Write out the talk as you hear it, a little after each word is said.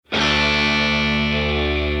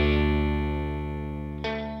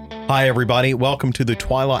Hi, everybody. Welcome to the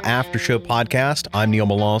Twyla After Show podcast. I'm Neil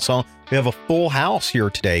Melanson. We have a full house here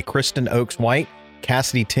today. Kristen Oaks White,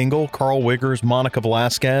 Cassidy Tingle, Carl Wiggers, Monica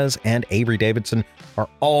Velasquez, and Avery Davidson are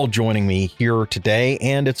all joining me here today,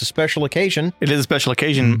 and it's a special occasion. It is a special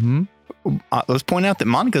occasion. Let's point out that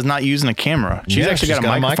Monica's not using a camera. She's actually got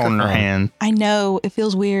a microphone in her hand. I know. It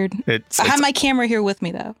feels weird. I have my camera here with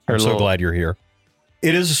me, though. I'm so glad you're here.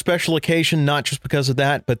 It is a special occasion, not just because of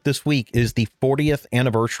that, but this week is the 40th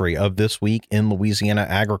anniversary of This Week in Louisiana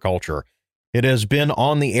Agriculture. It has been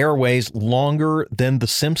on the airways longer than The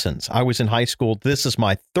Simpsons. I was in high school. This is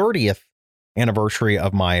my 30th anniversary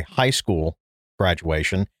of my high school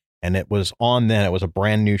graduation, and it was on then. It was a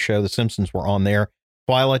brand new show. The Simpsons were on there.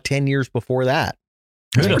 Twyla 10 years before that.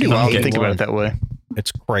 It's pretty wild to think about it that way.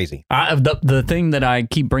 It's crazy. The thing that I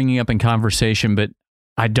keep bringing up in conversation, but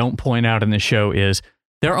I don't point out in the show is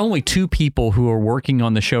there are only two people who are working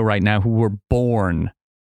on the show right now who were born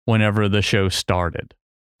whenever the show started.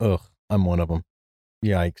 Ugh, I'm one of them.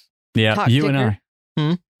 Yikes. Yeah, Talk you ticker.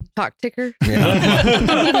 and I. Talk ticker. Yeah.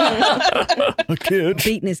 A kid.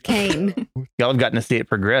 Beating his cane. Y'all have gotten to see it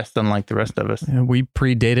progress, unlike the rest of us. We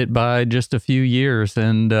predate it by just a few years,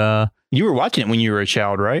 and You were watching it when you were a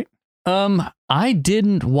child, right? I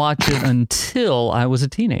didn't watch it until I was a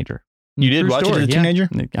teenager. You did watch it as a teenager?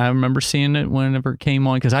 I remember seeing it whenever it came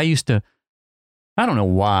on because I don't know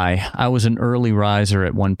why. I was an early riser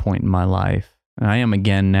at one point in my life. And I am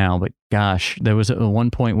again now, but gosh, there was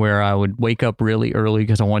one point where I would wake up really early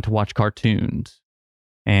because I wanted to watch cartoons.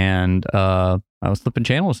 And I was flipping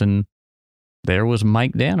channels and there was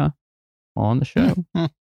Mike Dana on the show.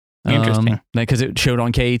 Interesting. Because it showed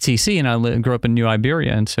on KATC and I grew up in New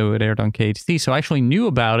Iberia, and so it aired on KATC. So I actually knew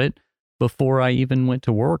about it before I even went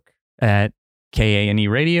to work at KANE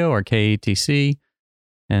Radio or KATC.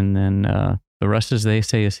 And then the rest, as they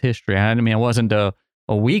say, is history. I mean, I wasn't a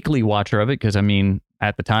weekly watcher of it because, I mean,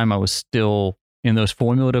 at the time I was still in those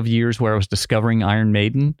formative years where I was discovering Iron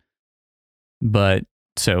Maiden. But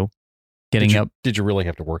so getting up. Did you really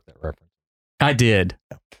have to work that reference? I did.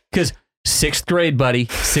 Because 6th grade, buddy.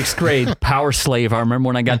 6th grade, Power Slave. I remember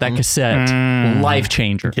when I got that cassette. Life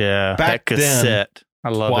changer. Yeah. Back that cassette.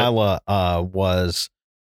 Then, I love Twyla was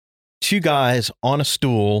two guys on a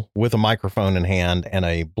stool with a microphone in hand and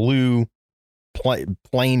a blue,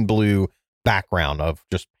 plain blue background of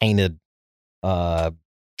just painted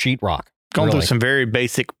sheetrock. Going through some very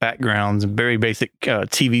basic backgrounds and very basic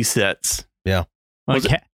TV sets. Yeah.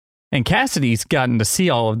 And Cassidy's gotten to see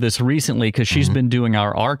all of this recently because she's been doing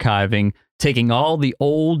our archiving, taking all the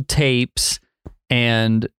old tapes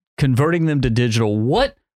and converting them to digital.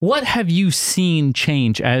 What have you seen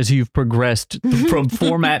change as you've progressed from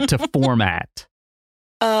format to format?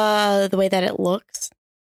 The way that it looks.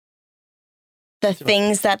 The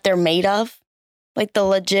things that they're made of. Like the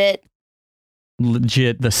legit,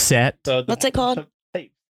 the set. What's it called?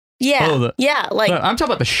 Yeah. Like I'm talking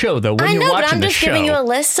about the show though. When I you're know, watching but I'm the just show. giving you a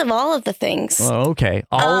list of all of the things. Oh, okay.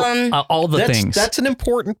 All the things. That's an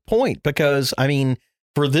important point because, I mean,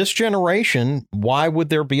 for this generation, why would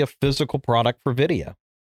there be a physical product for video?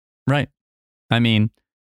 Right. I mean,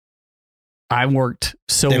 I worked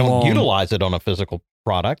so long. They don't utilize it on a physical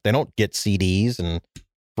product. They don't get CDs and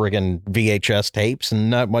friggin' VHS tapes,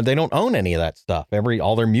 and they don't own any of that stuff.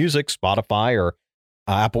 All their music, Spotify or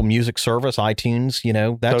Apple Music Service, iTunes,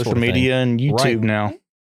 that social sort of media thing. and YouTube now.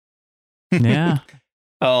 Yeah.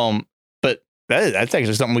 But that's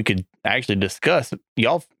actually something we could actually discuss.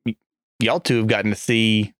 Y'all two have gotten to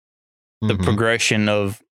see the progression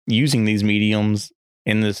of using these mediums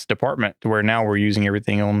in this department to where now we're using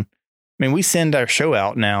everything on. I mean, we send our show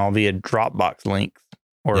out now via Dropbox links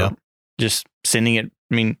or just sending it.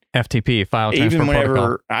 I mean, FTP, file transfer even whenever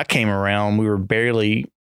protocol. I came around, we were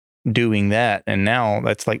barely doing that. And now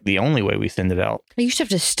that's like the only way we send it out. I used to have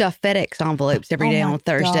to stuff FedEx envelopes every day on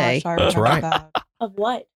Thursday. Gosh, That's right. Of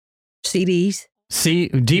what? CDs.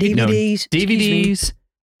 DVDs DVDs.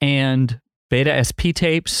 and Beta SP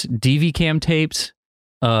tapes, DV cam tapes,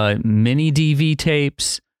 mini DV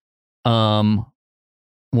tapes. When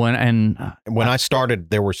I started,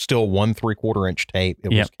 there was still 1 3/4 inch tape. It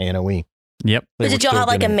was KNOE. Yep. But did y'all have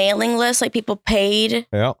like a mailing list? Like people paid?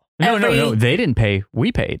 Yeah. No. They didn't pay.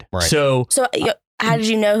 We paid. Right. So how did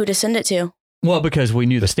you know who to send it to? Well, because we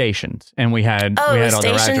knew the stations and we had the all their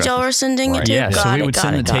stations addresses. y'all were sending it to? Yeah, so we would Got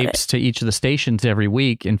send the it. tapes to each of the stations every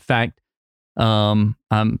week. In fact, I'm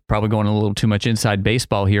probably going a little too much inside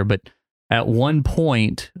baseball here, but at one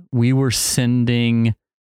point we were sending,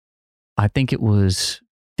 I think it was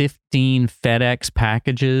 15 FedEx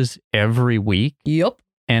packages every week. Yep.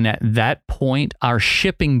 And at that point, our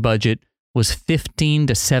shipping budget was $15,000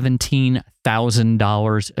 to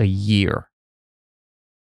 $17,000 a year.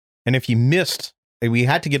 And if you missed, we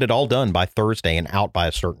had to get it all done by Thursday and out by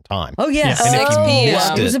a certain time. Oh, yes. And if you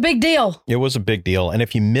missed It was a big deal. It was a big deal. And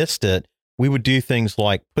if you missed it, we would do things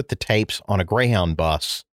like put the tapes on a Greyhound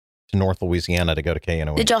bus to North Louisiana to go to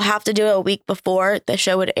KNOE. Did y'all have to do it a week before the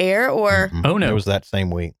show would air, or? Mm-mm. Oh, no. It was that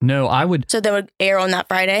same week. No, I would. So they would air on that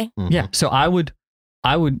Friday? Mhm. Yeah. So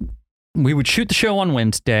we would shoot the show on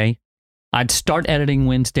Wednesday. I'd start editing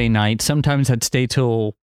Wednesday night. Sometimes I'd stay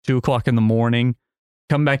till 2:00 in the morning,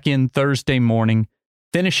 come back in Thursday morning,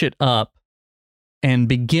 finish it up, and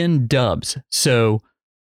begin dubs. So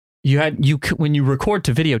when you record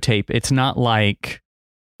to videotape, it's not like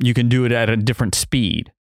you can do it at a different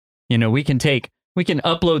speed. You know, we can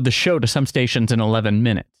upload the show to some stations in 11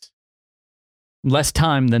 minutes. Less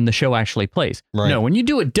time than the show actually plays. Right. No, when you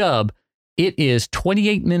do a dub, it is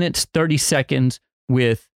 28 minutes, 30 seconds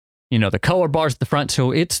with, the color bars at the front.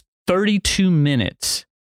 So it's 32 minutes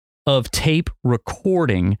of tape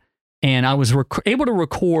recording. And I was able to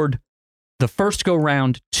record the first go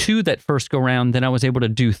round, 2 that first go round. Then I was able to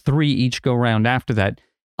do 3 each go round after that.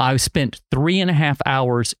 I spent 3.5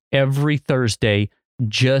 hours every Thursday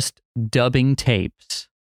just dubbing tapes.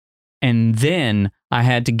 And then I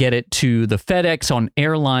had to get it to the FedEx on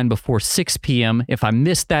Airline before 6 p.m. If I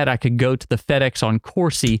missed that, I could go to the FedEx on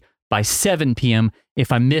Corsi by 7 p.m.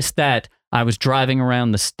 If I missed that, I was driving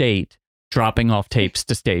around the state, dropping off tapes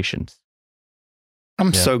to stations.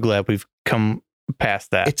 I'm so glad we've come past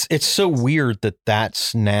that. It's so weird that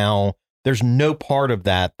that's now, there's no part of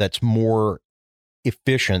that that's more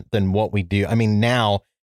efficient than what we do. I mean, now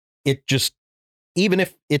it just, even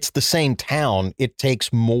if it's the same town, it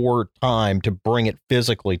takes more time to bring it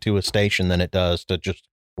physically to a station than it does to just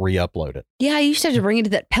re-upload it. Yeah, I used to have to bring it to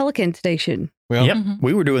that Pelican station. Well, Yep.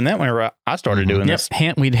 We were doing that whenever I started doing this.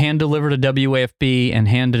 We'd hand deliver to WAFB and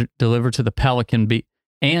hand deliver to the Pelican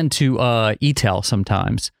and to ETEL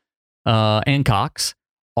sometimes, and Cox,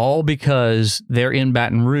 all because they're in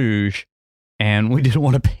Baton Rouge and we didn't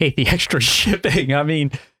want to pay the extra shipping. I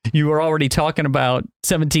mean, you were already talking about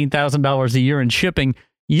 $17,000 a year in shipping.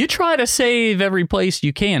 You try to save every place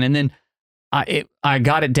you can. And then I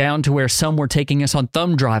got it down to where some were taking us on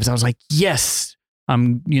thumb drives. I was like, yes,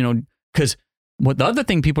 because what the other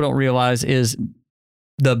thing people don't realize is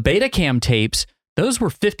the Betacam tapes, those were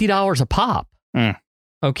 $50 a pop.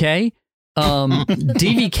 Okay.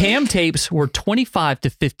 DV cam tapes were $25 to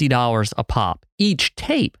 $50 a pop each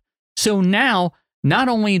tape. So now, not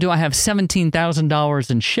only do I have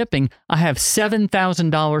 $17,000 in shipping, I have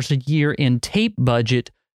 $7,000 a year in tape budget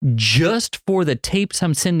just for the tapes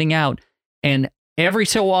I'm sending out. And every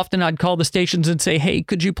so often I'd call the stations and say, hey,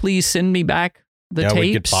 could you please send me back the tapes? Yeah,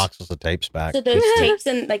 we get boxes of tapes back. So those tapes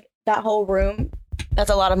in like that whole room, that's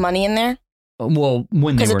a lot of money in there? Well,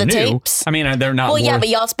 when they were new, tapes? I mean, they're not. Well, yeah, but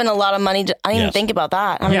y'all spend a lot of money. I didn't even think about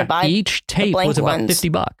that. I'm gonna buy each tape was about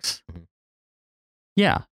 $50. Mm-hmm.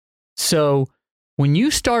 Yeah. So when you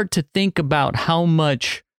start to think about how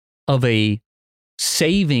much of a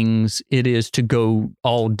savings it is to go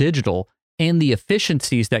all digital and the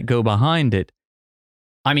efficiencies that go behind it,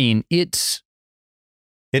 I mean, it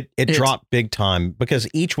dropped big time because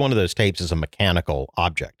each one of those tapes is a mechanical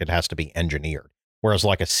object. It has to be engineered. Whereas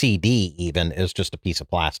like a CD even is just a piece of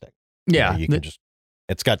plastic. Yeah. You can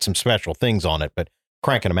it's got some special things on it, but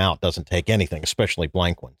cranking them out doesn't take anything, especially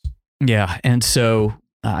blank ones. Yeah. And so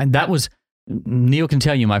that was, Neil can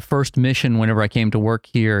tell you, my first mission whenever I came to work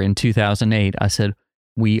here in 2008, I said,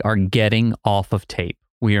 we are getting off of tape.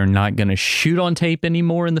 We are not going to shoot on tape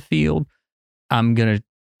anymore in the field. I'm going to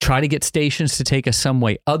try to get stations to take us some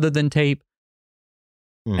way other than tape.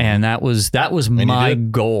 Mm-hmm. And that was my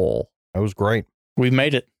goal. That was great. We've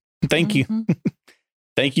made it. Thank you.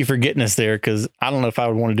 Thank you for getting us there, because I don't know if I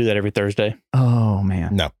would want to do that every Thursday. Oh,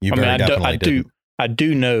 man. No, you very definitely didn't. I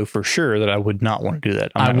do know for sure that I would not want to do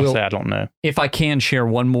that. I'm not going to say I don't know. If I can share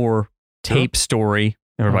one more tape story,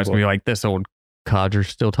 everybody's going to be like, this old codger's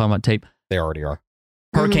still talking about tape. They already are.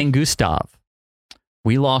 Hurricane Gustav.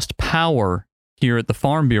 We lost power here at the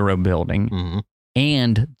Farm Bureau building,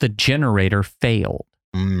 and the generator failed.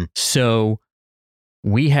 So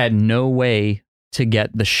we had no way to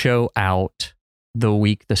get the show out the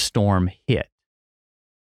week the storm hit.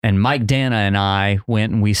 And Mike Dana and I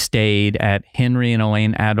went and we stayed at Henry and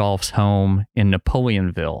Elaine Adolph's home in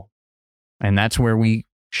Napoleonville. And that's where we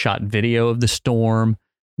shot video of the storm,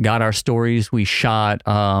 got our stories. We shot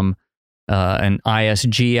an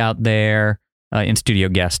ISG out there, in-studio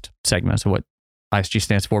guest segments of what ISG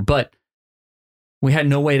stands for. But we had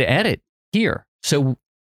no way to edit here. So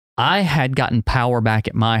I had gotten power back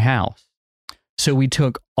at my house. So we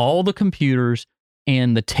took all the computers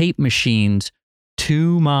and the tape machines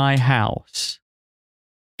to my house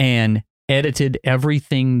and edited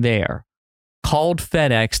everything there. Called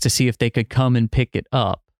FedEx to see if they could come and pick it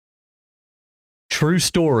up. True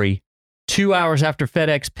story. 2 hours after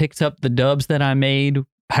FedEx picked up the dubs that I made,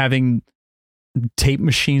 having tape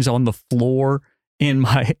machines on the floor in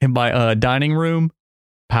my dining room,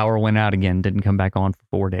 power went out again. Didn't come back on for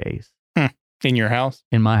 4 days. In your house?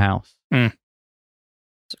 In my house.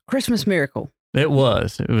 It's a Christmas miracle. It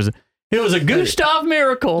was a Gustav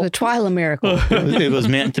miracle. The Twyla miracle. It was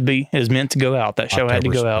meant to be. It was meant to go out. That show had to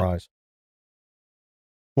go out.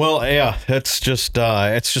 Well, yeah, it's just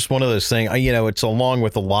one of those things. It's along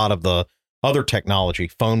with a lot of the other technology.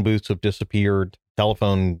 Phone booths have disappeared.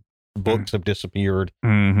 Telephone books have disappeared.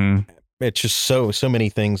 Mm-hmm. It's just so many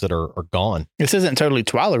things that are gone. This isn't totally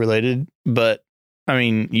Twyla related, but I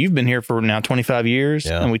mean, you've been here for now 25 years,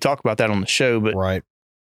 and we talk about that on the show. But right,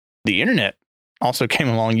 the internet also came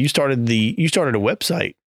along. You started a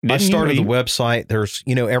website. I started the website. There's,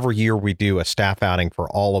 every year we do a staff outing for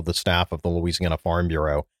all of the staff of the Louisiana Farm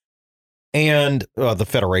Bureau and the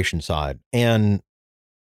Federation side. And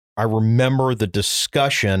I remember the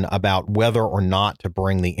discussion about whether or not to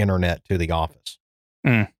bring the internet to the office.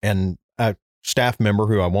 And a staff member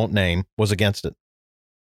who I won't name was against it.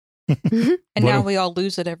 And now we all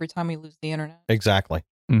lose it every time we lose the internet. Exactly.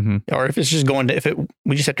 Mm-hmm. Or if it's just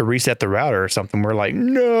we just have to reset the router or something. We're like,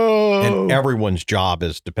 no. And everyone's job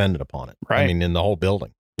is dependent upon it. Right. I mean, in the whole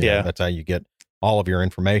building. That's how you get all of your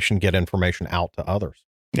information, get information out to others.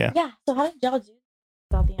 Yeah. So how did y'all do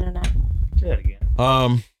without the internet? Say that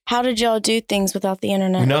again. How did y'all do things without the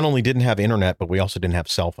internet? We not only didn't have internet, but we also didn't have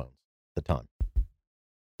cell phones at the time.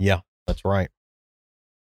 Yeah, that's right.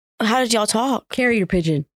 How did y'all talk? Carrier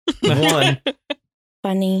pigeon.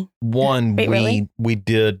 Funny. Wait, really? We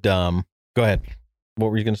did. Go ahead. What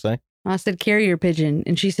were you going to say? I said carrier pigeon,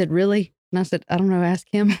 and she said, really? And I said, I don't know, ask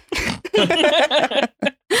him.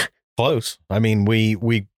 Close. I mean,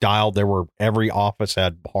 we dialed, every office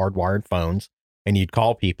had hardwired phones, and you'd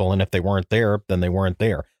call people, and if they weren't there, then they weren't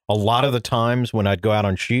there. A lot of the times when I'd go out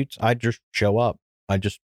on shoots, I'd just show up. I'd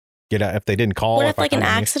just get out if they didn't call. What if like an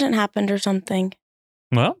accident happened or something?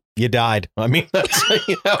 Well, you died. I mean, that's,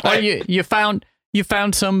 you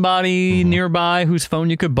found somebody nearby whose phone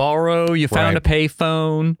you could borrow. You found a pay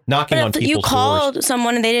phone. Knocking on people's doors. You called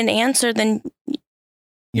someone and they didn't answer, then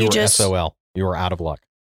you were just SOL. You were out of luck.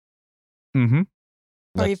 Mm-hmm.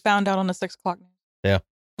 Or you found out on the 6 o'clock news. Yeah.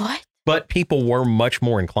 What? But people were much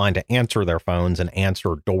more inclined to answer their phones and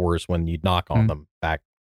answer doors when you'd knock on them back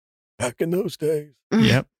in those days.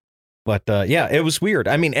 Yep. But it was weird.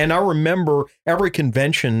 I mean, and I remember every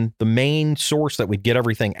convention, the main source that we'd get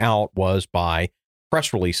everything out was by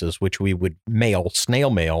press releases, which we would snail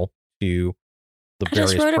mail to the various press.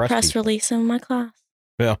 I just wrote a press release in my class.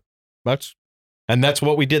 Yeah, that's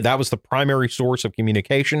what we did. That was the primary source of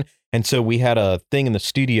communication. And so we had a thing in the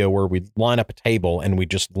studio where we'd line up a table and we'd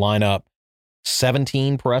just line up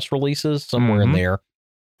 17 press releases somewhere in there,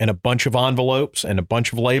 and a bunch of envelopes and a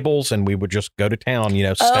bunch of labels, and we would just go to town,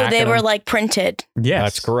 they were like printed. Yes.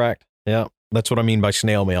 That's correct. Yeah. That's what I mean by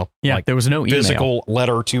snail mail. Yeah. Like there was no email. Physical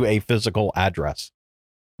letter to a physical address.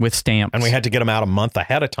 With stamps. And we had to get them out a month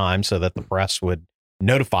ahead of time so that the press would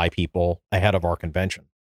notify people ahead of our convention.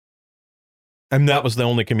 And that was the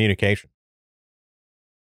only communication.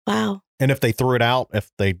 Wow. And if they threw it out, if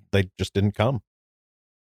they just didn't come.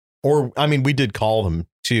 Or, I mean, we did call them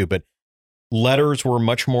too, but letters were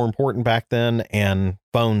much more important back then, and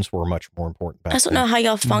phones were much more important back then. I don't know how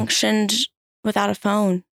y'all functioned without a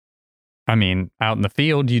phone. I mean, out in the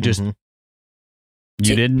field, you just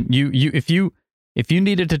if you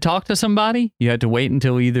needed to talk to somebody, you had to wait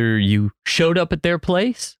until either you showed up at their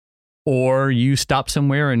place or you stopped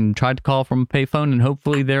somewhere and tried to call from a payphone, and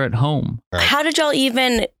hopefully they're at home. Right. How did y'all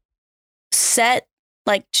even set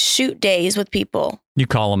like shoot days with people? You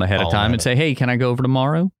call them ahead of time and say, hey, can I go over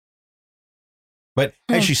tomorrow? But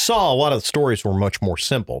as you saw, a lot of the stories were much more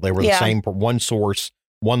simple. They were the same, one source,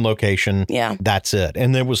 one location. Yeah. That's it.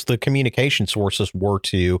 And there was the communication sources were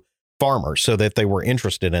to farmers so that they were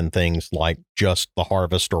interested in things like just the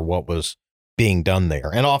harvest or what was being done there.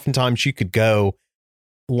 And oftentimes you could go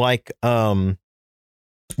like where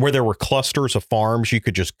there were clusters of farms, you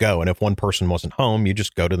could just go. And if one person wasn't home, you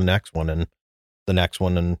just go to the next one and the next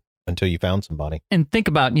one and until you found somebody. And think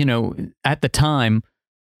about, at the time,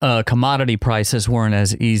 commodity prices weren't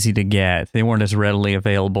as easy to get. They weren't as readily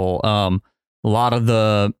available. A lot of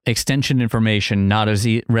the extension information not as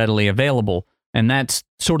readily available. And that's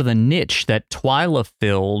sort of the niche that Twyla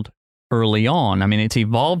filled early on. I mean, it's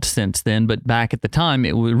evolved since then, but back at the time,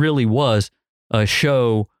 it really was a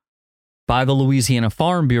show by the Louisiana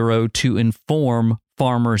Farm Bureau to inform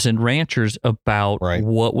farmers and ranchers about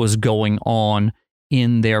what was going on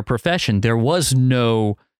in their profession. There was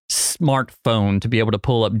no smartphone to be able to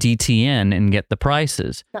pull up DTN and get the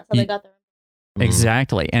prices. That's how they got there.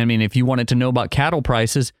 Exactly. I mean, if you wanted to know about cattle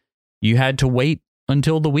prices, you had to wait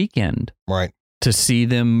until the weekend. Right. To see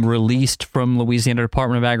them released from Louisiana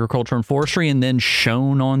Department of Agriculture and Forestry and then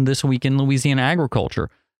shown on This Week in Louisiana Agriculture.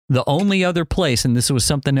 The only other place, and this was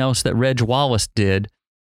something else that Reg Wallace did,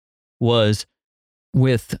 was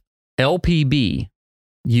with LPB,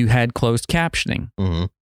 you had closed captioning. Mm-hmm.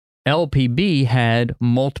 LPB had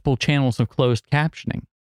multiple channels of closed captioning.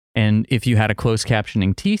 And if you had a closed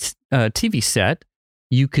captioning TV set,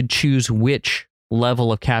 you could choose which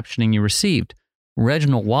level of captioning you received.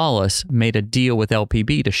 Reginald Wallace made a deal with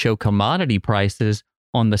LPB to show commodity prices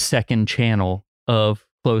on the second channel of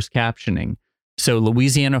closed captioning. So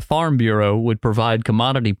Louisiana Farm Bureau would provide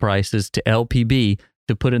commodity prices to LPB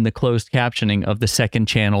to put in the closed captioning of the second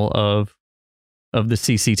channel of the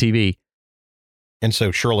CCTV. And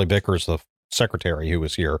so Shirley Vickers, the secretary who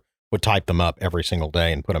was here, would type them up every single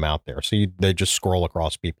day and put them out there. So they just scroll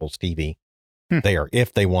across people's TV there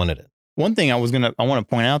if they wanted it. One thing I want to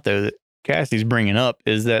point out though that Cassie's bringing up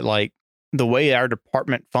is that like the way our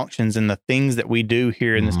department functions and the things that we do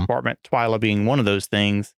here in this department, Twyla being one of those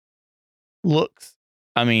things, looks,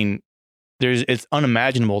 I mean, it's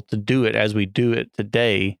unimaginable to do it as we do it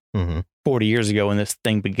today, 40 years ago when this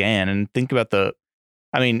thing began. And think about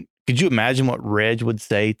could you imagine what Reg would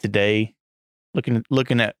say today,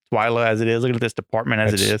 looking at Twyla as it is, looking at this department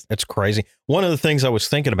as it is? It's crazy. One of the things I was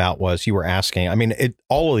thinking about was you were asking, I mean,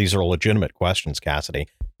 all of these are legitimate questions, Cassidy.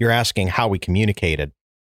 You're asking how we communicated.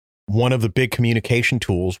 One of the big communication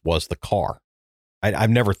tools was the car. I've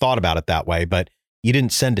never thought about it that way, but you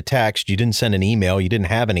didn't send a text, you didn't send an email, you didn't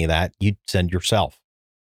have any of that. You'd send yourself.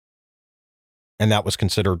 And that was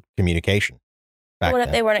considered communication. What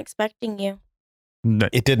if they weren't expecting you?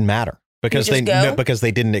 It didn't matter because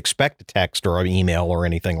they didn't expect a text or an email or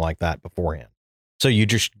anything like that beforehand. So you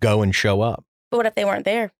just go and show up. But what if they weren't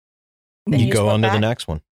there? You go on to the next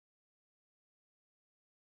one.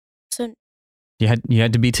 So you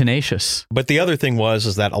had to be tenacious. But the other thing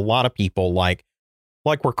is that a lot of people like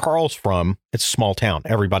where Carl's from, it's a small town.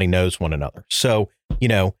 Everybody knows one another. So,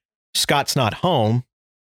 Scott's not home.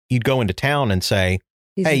 You'd go into town and say,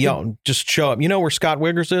 hey, y'all, just show up. You know where Scott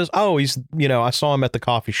Wiggers is? Oh, he's, I saw him at the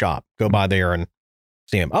coffee shop. Go by there and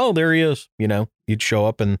see him. Oh, there he is. You'd show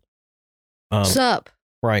up and. Sup?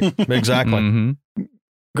 Right. Exactly.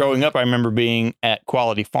 Growing up, I remember being at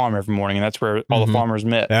Quality Farm every morning, and that's where all the farmers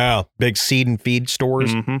met. Yeah. Big seed and feed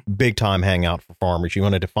stores. Big time hangout for farmers. You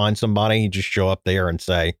wanted to find somebody, you just show up there and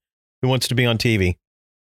say, who wants to be on TV?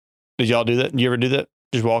 Did y'all do that? Did you ever do that?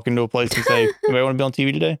 Just walk into a place and say, anybody want to be on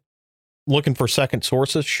TV today? Looking for second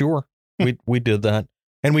sources? Sure. We did that.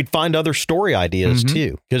 And we'd find other story ideas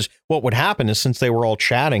too. Because what would happen is since they were all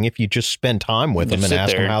chatting, if you just spend time with them and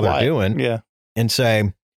ask them how they're doing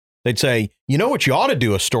and they'd say, you know what you ought to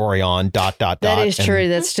do a story on, ... That is true.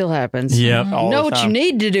 That still happens. Yeah. You know what you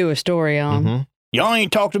need to do a story on. Y'all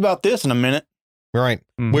ain't talked about this in a minute. Right.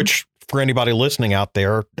 Which for anybody listening out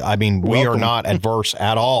there, I mean, we are not adverse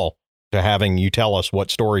at all to having you tell us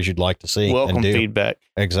what stories you'd like to see. Welcome and do. Feedback.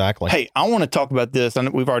 Exactly. Hey, I want to talk about this. I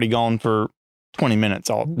know we've already gone for 20 minutes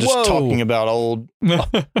all just talking about old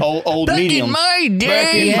mediums.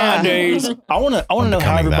 Back in my days. I want to know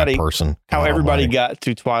how everybody got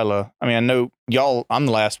to Twyla. I mean, I know y'all, I'm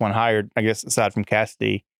the last one hired, I guess, aside from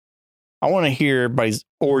Cassidy. I want to hear everybody's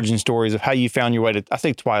origin stories of how you found your way to, I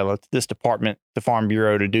say Twyla, to this department, the Farm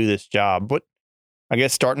Bureau, to do this job. I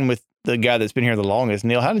guess starting with the guy that's been here the longest,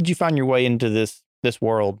 Neil, how did you find your way into this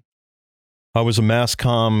world? I was a mass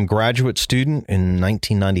comm graduate student in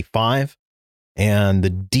 1995, and the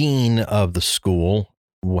dean of the school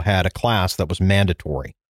had a class that was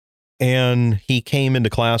mandatory. And he came into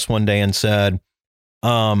class one day and said,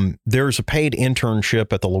 there's a paid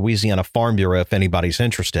internship at the Louisiana Farm Bureau if anybody's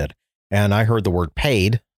interested. And I heard the word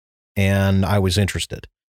paid, and I was interested.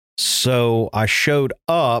 So I showed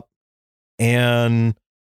up, and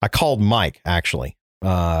I called Mike, actually,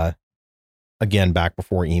 again, back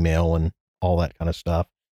before email and all that kind of stuff.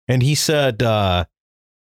 And he said,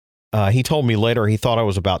 he told me later he thought I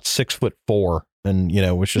was about 6'4", and,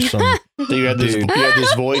 it was just some so you had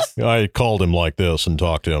this voice? I called him like this and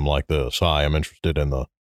talked to him like this. Hi, I'm interested in the,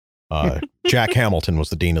 Jack Hamilton was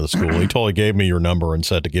the dean of the school. He gave me your number and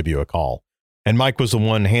said to give you a call. And Mike was the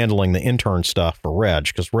one handling the intern stuff for Reg,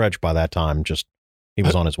 because Reg by that time he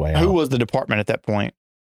was on his way out. Who was the department at that point?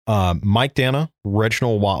 Mike Dana,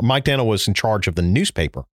 Reginald Mike Dana was in charge of the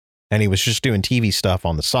newspaper and he was just doing TV stuff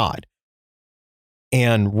on the side.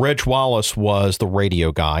 And Reg Wallace was the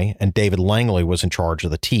radio guy, and David Langley was in charge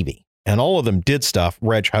of the TV. And all of them did stuff.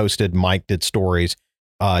 Reg hosted, Mike did stories.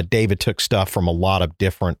 David took stuff from a lot of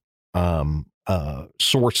different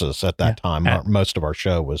sources at that time. Most of our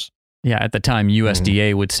show was. Yeah, at the time,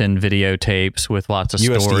 USDA would send videotapes with lots of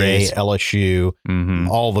stories. USDA, LSU,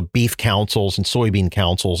 all the beef councils and soybean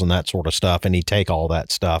councils and that sort of stuff. And he'd take all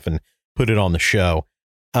that stuff and put it on the show.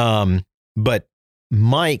 But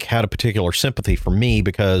Mike had a particular sympathy for me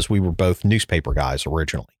because we were both newspaper guys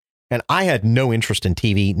originally. And I had no interest in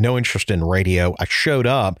TV, no interest in radio. I showed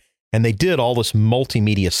up and they did all this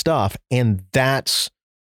multimedia stuff. And that's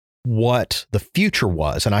what the future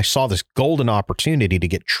was. And I saw this golden opportunity to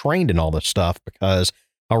get trained in all this stuff because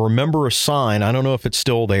I remember a sign. I don't know if it's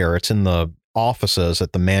still there. It's in the offices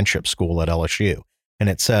at the Manship School at LSU. And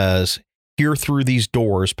it says, "Here through these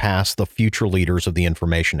doors pass the future leaders of the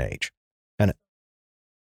information age." And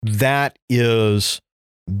that is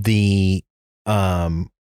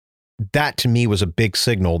that to me was a big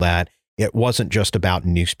signal that it wasn't just about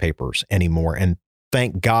newspapers anymore. And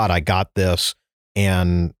thank God I got this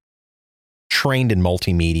and trained in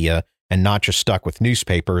multimedia and not just stuck with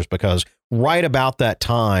newspapers, because right about that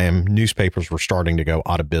time, newspapers were starting to go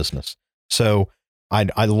out of business. So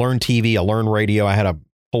I learned TV, I learned radio. I had a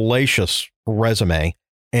hellacious resume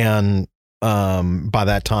and by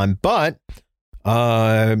that time, but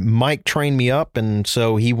Mike trained me up. And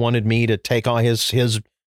so he wanted me to take on his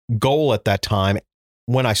goal at that time.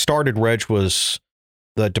 When I started, Reg was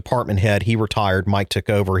the department head. He retired. Mike took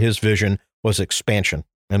over. His vision was expansion.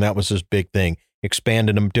 And that was his big thing.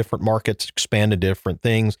 Expanded them different markets, expanded different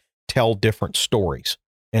things, tell different stories.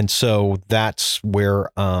 And so that's where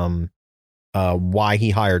why he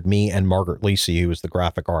hired me and Margaret Lisi, who was the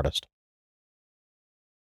graphic artist.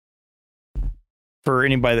 For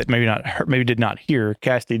anybody that maybe did not hear,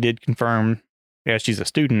 Cassidy did confirm, she's a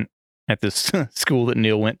student at this school that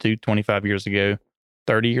Neil went to 25 years ago,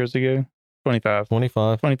 30 years ago, 25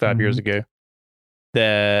 years ago,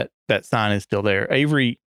 that sign is still there.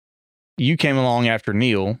 Avery, you came along after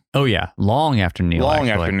Neil. Oh yeah. Long after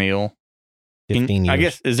Neil. 15 years. I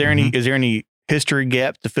guess, is there any history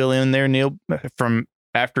gap to fill in there, Neil, from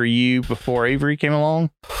after you before Avery came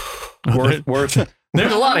along? Worth.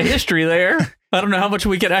 There's a lot of history there. I don't know how much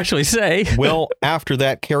we could actually say. Well, after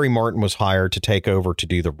that, Kerry Martin was hired to take over to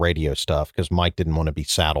do the radio stuff because Mike didn't want to be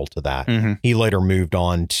saddled to that. Mm-hmm. He later moved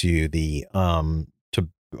on to the to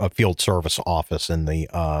a field service office in the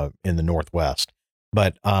Northwest.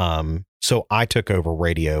 But so I took over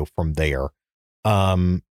radio from there.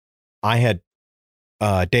 I had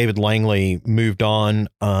David Langley moved on.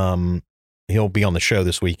 He'll be on the show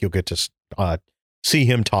this week. You'll get to see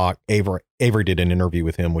him talk. Avery did an interview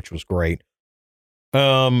with him, which was great.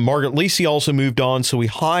 Margaret Lisi also moved on. So we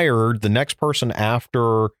hired the next person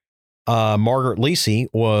after Margaret Lisi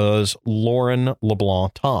was Lauren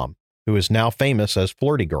LeBlanc Tom, who is now famous as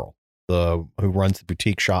Flirty Girl, who runs the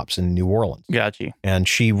boutique shops in New Orleans. Gotcha. And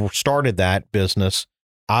she started that business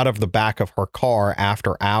out of the back of her car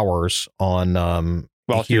after hours on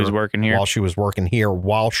while she was working here,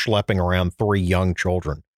 while schlepping around 3 young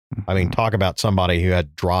children. I mean, talk about somebody who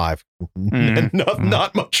had drive,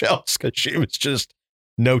 not much else, because she was just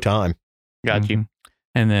no time. Got you.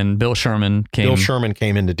 And then Bill Sherman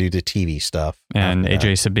came in to do the TV stuff. And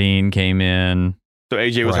AJ Sabine came in. So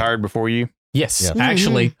AJ was hired before you? Yes.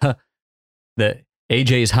 Actually, the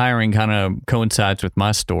AJ's hiring kind of coincides with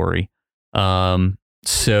my story.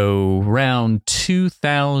 So around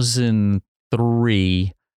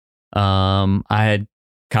 2003, I had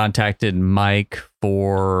contacted Mike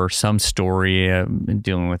for some story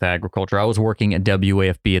dealing with agriculture. I was working at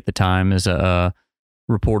WAFB at the time as a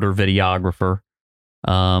reporter videographer.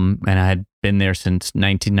 And I had been there since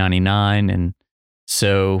 1999. And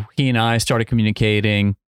so he and I started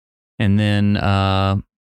communicating, and then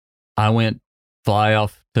I went fly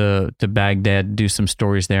off to Baghdad to do some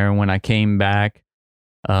stories there. And when I came back,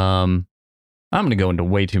 I'm going to go into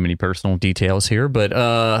way too many personal details here,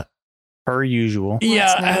 but per usual.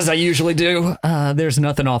 Yeah, as I usually do. There's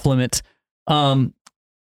nothing off limits.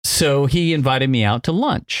 So he invited me out to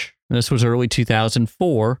lunch. This was early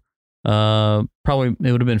 2004. Probably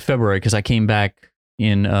it would have been February because I came back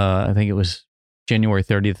in, I think it was January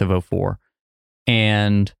 30th of 2004.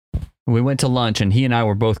 And we went to lunch, and he and I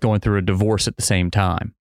were both going through a divorce at the same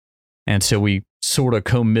time. And so we sort of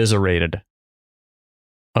commiserated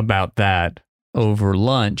about that over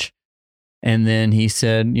lunch. And then he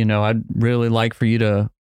said, I'd really like for you to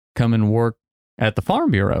come and work at the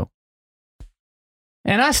Farm Bureau.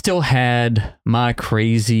 And I still had my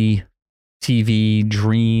crazy TV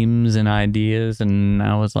dreams and ideas. And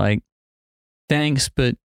I was like, thanks,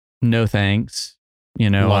 but no thanks.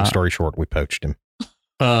 Long story short, we poached him.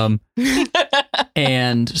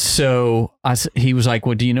 And so he was like,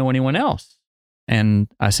 well, do you know anyone else? And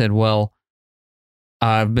I said, well,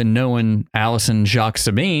 I've been knowing Allison Jacques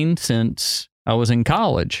Sabine since I was in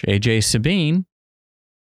college. AJ Sabine.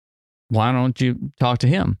 Why don't you talk to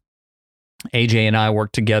him? AJ and I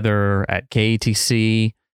worked together at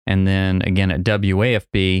KATC and then again at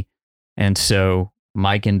WAFB. And so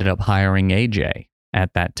Mike ended up hiring AJ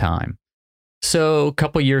at that time. So a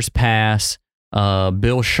couple years pass.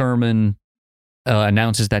 Bill Sherman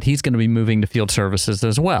announces that he's going to be moving to field services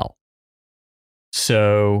as well.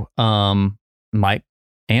 So Mike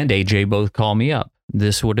and AJ both call me up.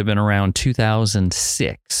 This would have been around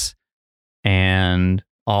 2006 and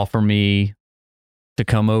offer me to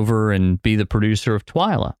come over and be the producer of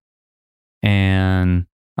Twyla. And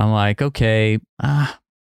I'm like, okay, I'm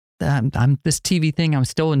this TV thing. I'm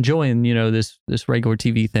still enjoying, this regular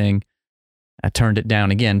TV thing. I turned it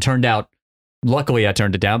down again. Luckily I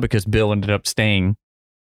turned it down because Bill ended up staying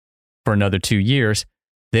for another 2 years.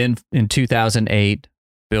 Then in 2008,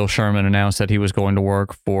 Bill Sherman announced that he was going to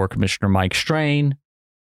work for Commissioner Mike Strain.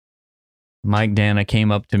 Mike Dana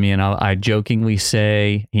came up to me and I jokingly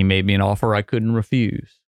say he made me an offer I couldn't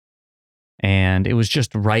refuse. And it was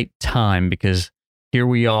just right time because here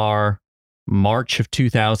we are, March of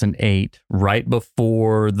 2008, right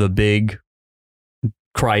before the big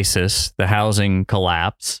crisis, the housing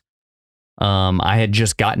collapse. I had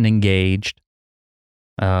just gotten engaged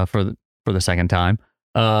for the second time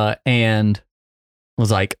and was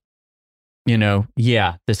like,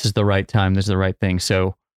 yeah, this is the right time. This is the right thing.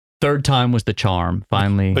 So third time was the charm,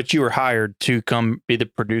 finally. But you were hired to come be the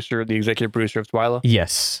executive producer of Twyla?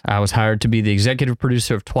 Yes, I was hired to be the executive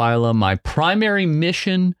producer of Twyla. My primary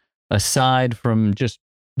mission, aside from just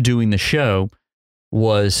doing the show,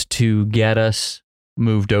 was to get us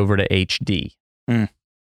moved over to HD. Thank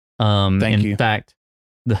you. In fact,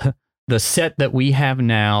 the set that we have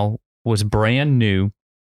now was brand new.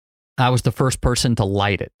 I was the first person to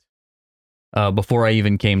light it before I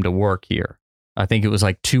even came to work here. I think it was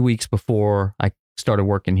like 2 weeks before I started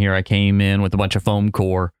working here. I came in with a bunch of foam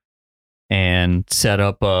core and set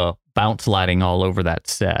up bounce lighting all over that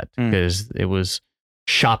set because it was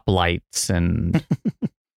shop lights and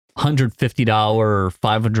 $150,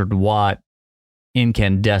 500 watt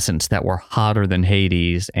incandescents that were hotter than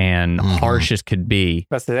Hades and harsh as could be.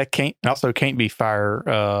 That can't be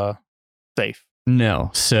fire safe. No,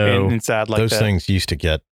 so inside like those things used to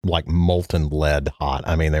get like molten lead hot.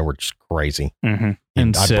 I mean, they were just crazy. Mm-hmm.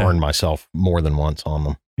 And I burned myself more than once on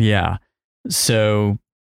them. Yeah. So,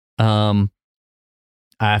 after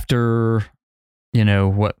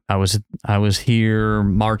what I was here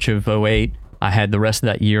March of 2008. I had the rest of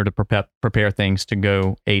that year to prepare things to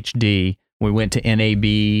go HD. We went to NAB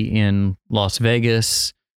in Las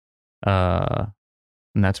Vegas, and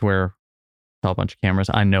that's where I saw a bunch of cameras.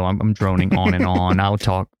 I know I'm droning on and on. I'll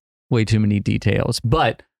talk way too many details,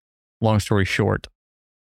 but long story short,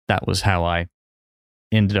 that was how I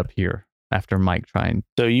ended up here after Mike trying.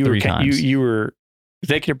 So you three times. You were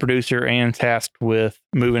executive producer and tasked with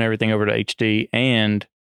moving everything over to HD and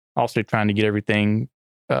also trying to get everything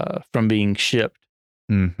from being shipped.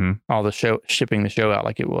 Mm-hmm. All the shipping the show out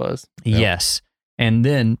like it was. Yes. And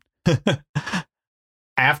then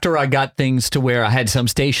after I got things to where I had some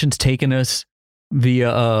stations taking us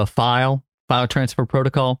via file transfer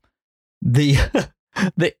protocol, the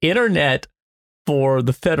internet for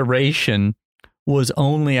the Federation was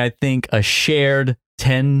only, I think, a shared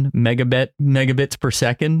 10 megabits per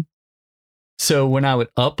second. So when I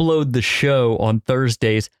would upload the show on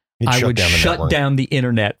Thursdays, I would shut down the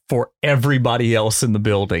internet for everybody else in the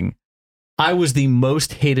building. I was the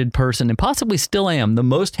most hated person, and possibly still am, the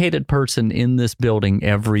most hated person in this building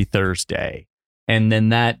every Thursday. And then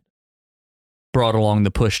that brought along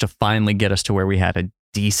the push to finally get us to where we had a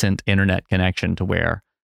decent internet connection to where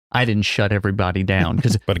I didn't shut everybody down.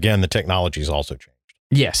 But again, the technology's also changed.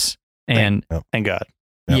 Yes. And thank God.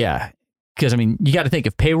 Yep. Yeah. Because, I mean, you got to think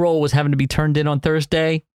if payroll was having to be turned in on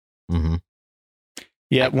Thursday. Mm-hmm.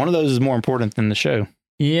 Yeah, one of those is more important than the show.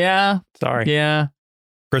 Yeah. Sorry. Yeah.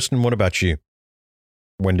 Kristen, what about you?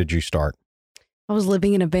 When did you start? I was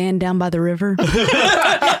living in a van down by the river.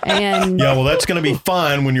 And yeah, well, that's going to be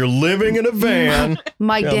fun when you're living in a van.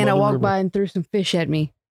 Mike Dana walked by and threw some fish at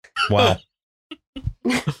me. Wow.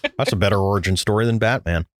 That's a better origin story than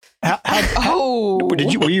Batman.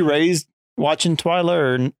 Were you raised watching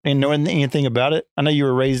Twyla and knowing anything about it? I know you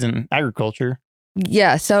were raised in agriculture.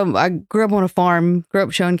 Yeah, so I grew up on a farm, grew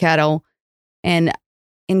up showing cattle, and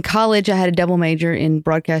in college, I had a double major in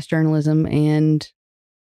broadcast journalism and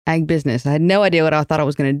ag business. I had no idea what I thought I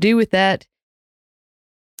was going to do with that.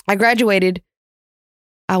 I graduated.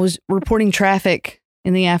 I was reporting traffic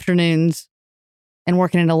in the afternoons and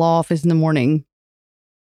working in a law office in the morning.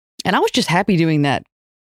 And I was just happy doing that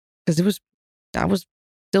because I was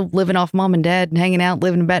still living off mom and dad and hanging out,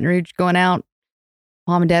 living in Baton Rouge, going out.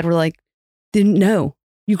 Mom and dad were like, no,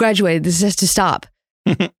 you graduated. This has to stop.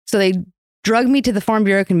 So they drugged me to the Farm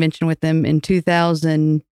Bureau convention with them in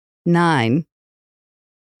 2009.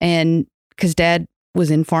 And because dad was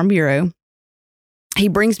in Farm Bureau, he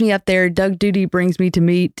brings me up there. Doug Duty brings me to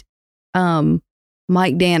meet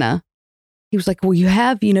Mike Dana. He was like, well, you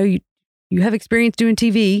have experience doing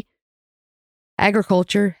TV,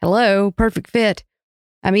 agriculture. Hello, perfect fit.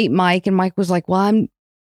 I meet Mike, and Mike was like, well,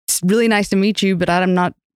 it's really nice to meet you, but I'm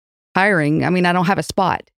not hiring. I mean, I don't have a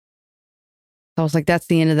spot. So I was like, that's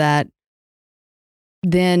the end of that.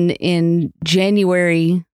 Then in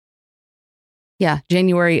January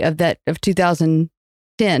of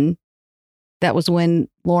 2010, that was when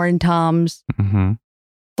Lauren Tom's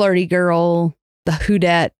Flirty Girl, the Who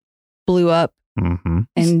Dat blew up. And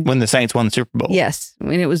when the Saints won the Super Bowl. Yes. I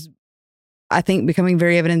mean, it was, I think, becoming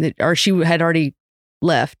very evident that she had already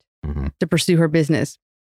left to pursue her business.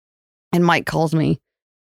 And Mike calls me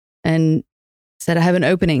and said, I have an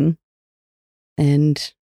opening.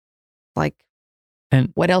 And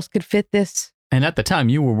what else could fit this? And at the time,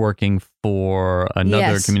 you were working for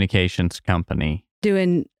another communications company.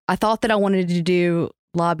 I thought that I wanted to do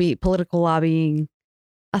political lobbying.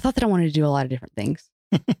 I thought that I wanted to do a lot of different things.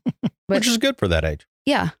 Which is good for that age.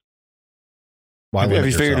 Yeah. Why have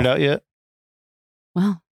you figured it out yet?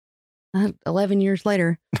 Well, 11 years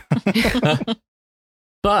later.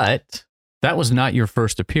 But that was not your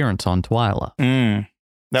first appearance on Twyla.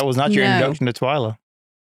 That was not your introduction to Twyla.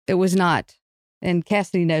 It was not. And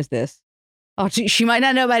Cassidy knows this. Oh, she might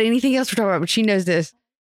not know about anything else we're talking about, but she knows this.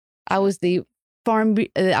 I was the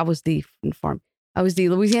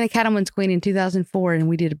Louisiana Cattlemen's Queen in 2004, and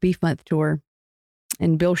we did a Beef Month tour.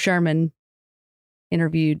 And Bill Sherman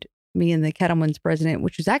interviewed me and the Cattlemen's president,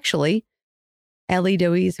 which was actually Allie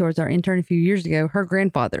Doise, who was our intern a few years ago. Her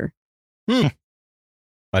grandfather. I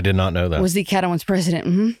did not know that. Was the Cattlemen's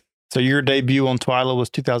president. So your debut on Twyla was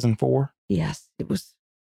 2004? Yes, it was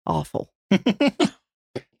awful.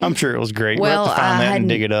 I'm sure it was great. Well, we'll have to find that and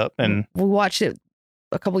dig it up. And we watched it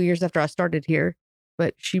a couple of years after I started here,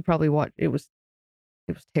 but she probably watched it. Was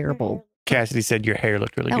terrible. Cassidy said your hair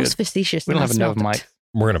looked really good. That was facetious. We don't have enough mics.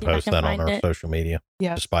 We're going to post that on our social media.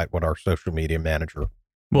 Yeah. Despite what our social media manager.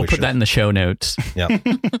 We'll put that in the show notes. Yeah.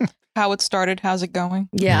 How it started. How's it going?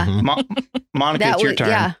 Yeah. Monica, it's your turn.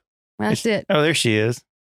 Yeah. That's it. Oh, there she is.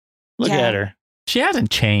 Look at her. She hasn't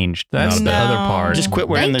changed. That's the other part. Just quit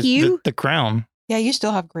wearing the crown. Yeah, you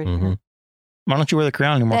still have great hair. Why don't you wear the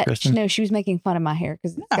crown anymore, Kristen? No, she was making fun of my hair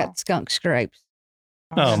because it's got skunk scrapes.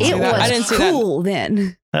 Oh, it was I didn't see cool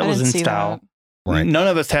then. That was in style. Right. None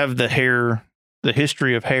of us have the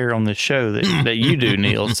history of hair on this show that you do,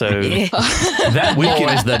 Neil. So that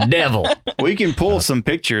boy is the devil. We can pull some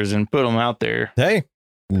pictures and put them out there. Hey,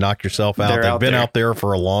 knock yourself out. They've been out there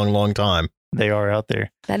for a long, long time. They are out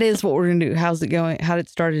there. That is what we're going to do. How's it going? How it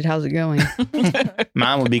started? How's it going?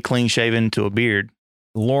 Mine would be clean shaven to a beard.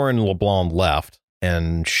 Lauren LeBlanc left,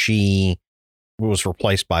 and she was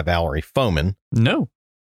replaced by Valerie Foman. No.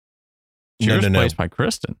 She was replaced by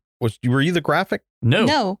Kristen. Were you the graphic?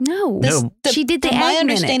 No. She did the From my admin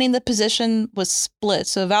understanding, the position was split.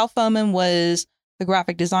 So Val Foman was the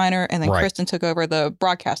graphic designer, and then Kristen took over the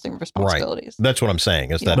broadcasting responsibilities. Right. That's what I'm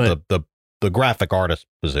saying, is that the graphic artist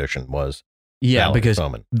position was Valerie because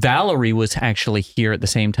Foman. Valerie was actually here at the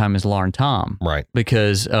same time as Lauren Tom. Right.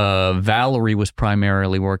 Because Valerie was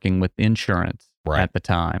primarily working with insurance at the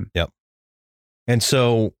time. Yep. And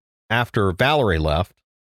so after Valerie left,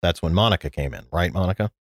 that's when Monica came in, right, Monica?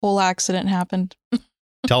 Whole accident happened.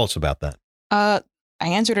 Tell us about that. I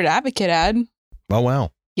answered an Advocate ad. Oh,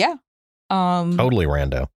 wow. Yeah. Totally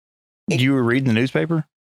rando. You were reading the newspaper?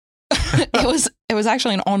 It was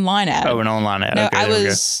actually an online ad. Oh, an online ad. No, okay, I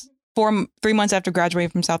was 3 months after graduating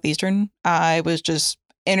from Southeastern. I was just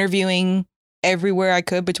interviewing everywhere I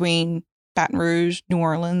could between Baton Rouge, New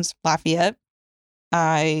Orleans, Lafayette.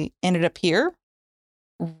 I ended up here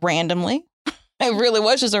randomly. It really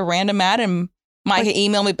was just a random ad, and Micah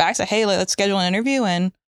emailed me back, said, hey, let's schedule an interview.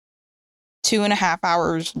 And 2.5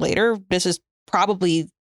 hours later, this is probably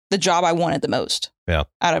the job I wanted the most out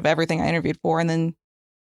of everything I interviewed for. And then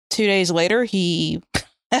 2 days later,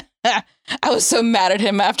 I was so mad at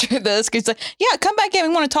him after this. He's like, yeah, come back in.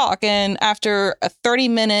 We want to talk. And after a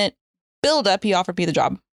 30-minute buildup, he offered me the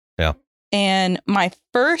job. Yeah. And my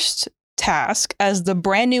first task as the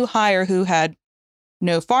brand new hire who had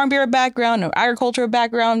no Farm Bureau background, no agriculture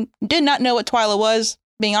background, did not know what Twyla was,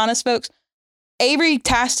 being honest, folks. Avery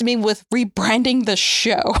tasked me with rebranding the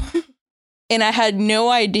show. And I had no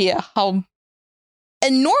idea how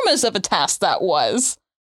enormous of a task that was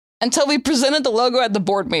until we presented the logo at the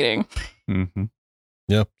board meeting. Mm-hmm.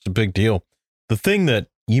 Yeah, it's a big deal. The thing that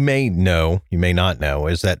you may know, you may not know,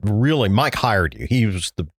 is that really Mike hired you. He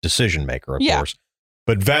was the decision maker, of course.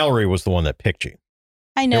 But Valerie was the one that picked you.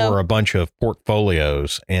 I know. There were a bunch of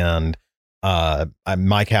portfolios, and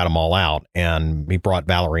Mike had them all out, and he brought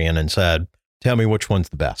Valerie in and said, "Tell me which one's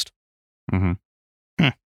the best." Mm-hmm.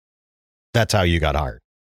 That's how you got hired.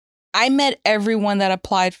 I met everyone that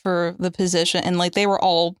applied for the position, and like they were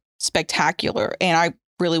all spectacular. And I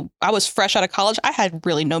was fresh out of college. I had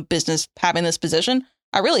really no business having this position.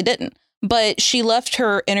 I really didn't. But she left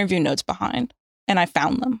her interview notes behind, and I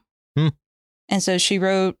found them. And so she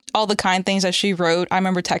wrote all the kind things that she wrote. I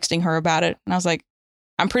remember texting her about it, and I was like,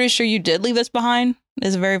 "I'm pretty sure you did leave this behind."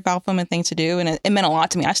 It's a very fulfillment thing to do, and it meant a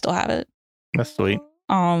lot to me. I still have it. That's sweet.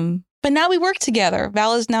 But now we work together.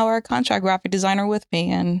 Val is now our contract graphic designer with me,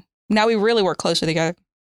 and now we really work closer together.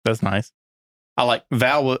 That's nice. I like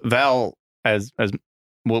Val. Val, as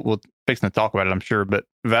we'll fixing to talk about it, I'm sure, but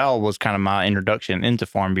Val was kind of my introduction into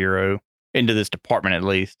Farm Bureau, into this department at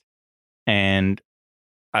least, and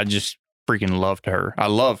I just freaking loved her. I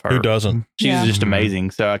love her. Who doesn't? She's just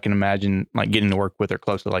amazing. So I can imagine like getting to work with her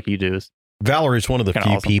closely like you do. Valerie's one of the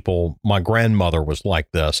few people. My grandmother was like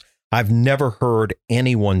this. I've never heard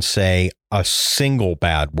anyone say a single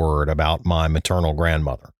bad word about my maternal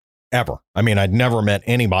grandmother, ever. I mean, I'd never met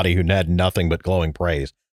anybody who had nothing but glowing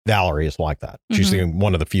praise. Valerie is like that. She's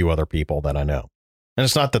one of the few other people that I know. And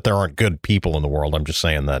it's not that there aren't good people in the world. I'm just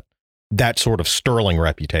saying that sort of sterling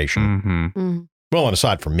reputation. Well, and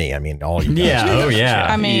aside from me, I mean, all you guys. Yeah. Oh, yeah.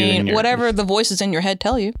 I mean, whatever the voices in your head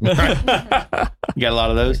tell you. You got a lot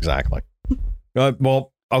of those? Exactly.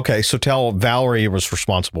 Well, okay. So tell Valerie was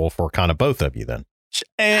responsible for kind of both of you then.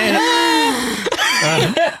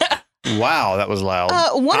 Wow, that was loud.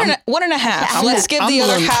 One and a half. Let's give the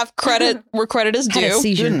other half credit where credit is due.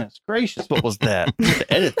 Goodness gracious, what was that? I have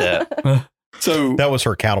to edit that. So that was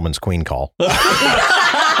her Cattleman's Queen call.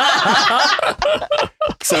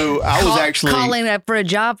 So I was actually calling up for a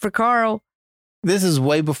job for Carl. This is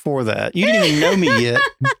way before that. You didn't even know me yet.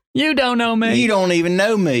 You don't know me. You don't even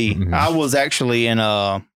know me. I was actually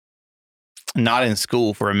not in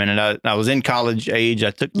school for a minute. I was in college age.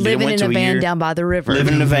 I living in a van down by the river.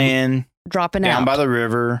 Living in a van, dropping down out by the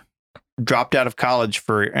river. Dropped out of college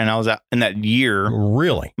and I was out in that year.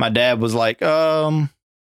 Really? My dad was like,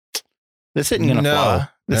 "This isn't gonna fly.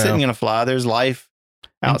 This isn't gonna fly. There's life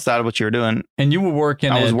outside of what you're doing." And you were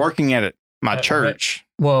working. I was working at my church.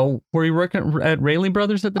 Well, were you working at Raley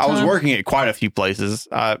Brothers at the time? I was working at quite a few places.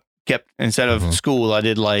 I kept, instead of school, I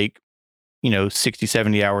did 60,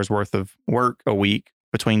 70 hours worth of work a week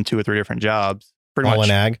between 2 or 3 different jobs. Pretty all much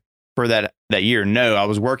in ag? For that year. No, I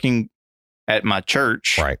was working at my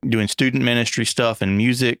church, doing student ministry stuff and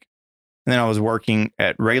music. And then I was working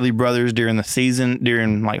at Raley Brothers during the season,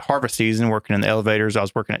 during like harvest season, working in the elevators. I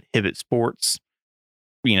was working at Hibbett Sports,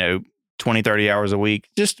 20, 30 hours a week.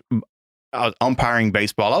 I was umpiring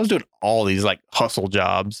baseball. I was doing all these like hustle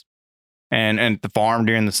jobs and at the farm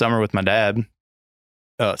during the summer with my dad,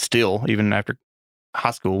 still, even after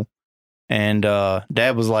high school. And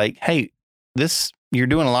dad was like, "Hey, you're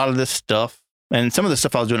doing a lot of this stuff." And some of the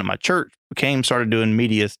stuff I was doing at my church started doing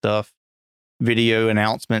media stuff, video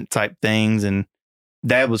announcement type things. And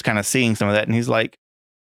dad was kind of seeing some of that. And he's like,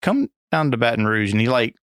 "Come down to Baton Rouge." And he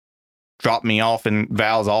like dropped me off in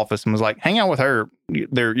Val's office and was like, "Hang out with her.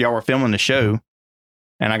 Y'all were filming the show."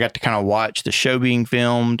 And I got to kind of watch the show being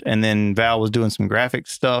filmed. And then Val was doing some graphic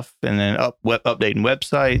stuff and then updating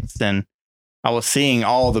websites. And I was seeing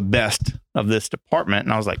all the best of this department.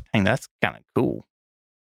 And I was like, "Dang, that's kind of cool."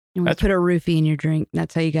 And we put a roofie in your drink.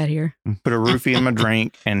 That's how you got here. Put a roofie in my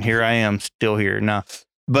drink. And here I am still here. Now,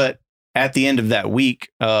 but at the end of that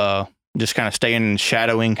week, just kind of staying and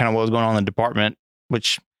shadowing kind of what was going on in the department,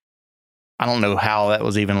 which I don't know how that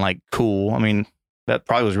was even like cool. I mean, that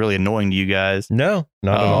probably was really annoying to you guys. No,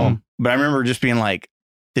 not at all. But I remember just being like,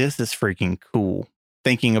 this is freaking cool.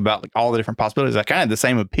 Thinking about like all the different possibilities. I kind of had the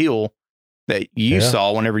same appeal that you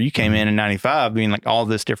saw whenever you came in 95, being like all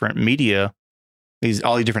this different media,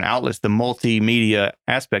 all these different outlets, the multimedia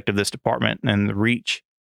aspect of this department and the reach.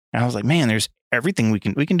 And I was like, man, there's everything we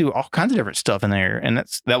can do all kinds of different stuff in there. And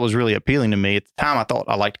that was really appealing to me. At the time, I thought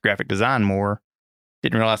I liked graphic design more.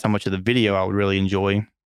 Didn't realize how much of the video I would really enjoy.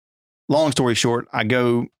 Long story short, I'm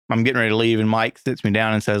getting ready to leave and Mike sits me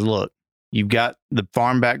down and says, "Look, you've got the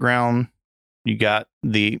farm background, you got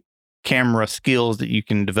the camera skills that you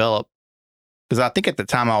can develop. Because I think at the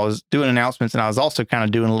time I was doing announcements, and I was also kind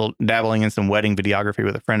of doing a little dabbling in some wedding videography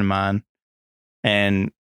with a friend of mine.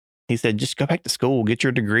 And he said, just go back to school, get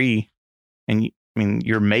your degree. And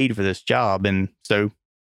you're made for this job. And so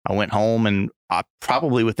I went home, and I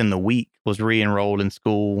probably within the week was re-enrolled in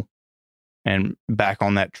school and back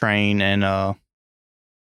on that train. And a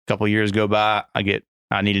couple of years go by, I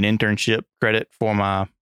need an internship credit for my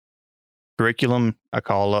curriculum. I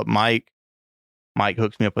call up Mike. Mike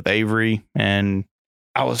hooks me up with Avery, and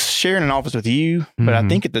I was sharing an office with you, but I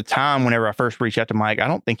think at the time, whenever I first reached out to Mike, I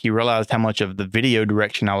don't think he realized how much of the video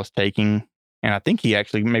direction I was taking. And I think he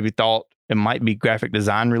actually maybe thought it might be graphic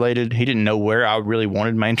design related. He didn't know where I really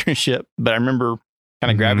wanted my internship, but I remember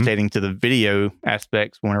kind of gravitating to the video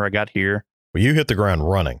aspects whenever I got here. Well, you hit the ground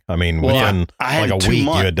running. I mean, within I like a week,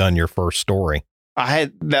 you had done your first story. I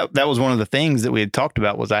had that was one of the things that we had talked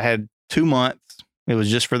about. Was I had 2 months. It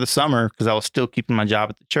was just for the summer because I was still keeping my job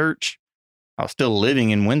at the church. I was still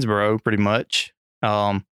living in Winsboro pretty much.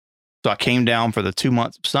 So I came down for the 2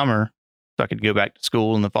 months of summer so I could go back to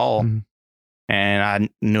school in the fall. And I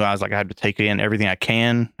knew I had to take in everything I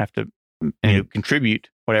can, have to contribute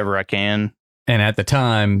whatever I can. And at the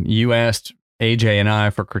time, you asked AJ and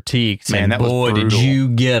I for critiques. Man, and that was boy, did brutal. you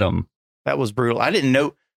get them. That was brutal. I didn't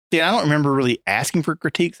know. See, I don't remember really asking for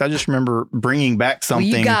critiques. I just remember bringing back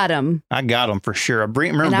something. Well, you got them. I got them for sure. I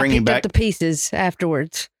remember And bringing I picked back up the pieces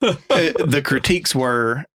afterwards. the critiques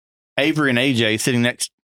were Avery and AJ sitting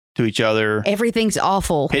next to each other. Everything's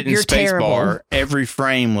awful. Hitting You're space terrible. bar. Every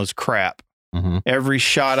frame was crap. Every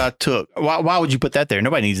shot I took. Why would you put that there?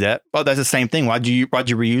 Nobody needs that. Well, that's the same thing. Why'd you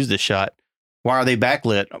reuse this shot? Why are they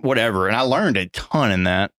backlit? Whatever. And I learned a ton in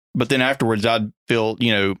that. But then afterwards, I'd feel,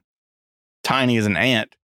 tiny as an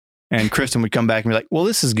ant. And Kristen would come back and be like, well,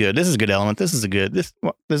 this is good. This is a good element. This is good. This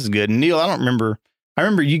is good. And Neil, I don't remember. I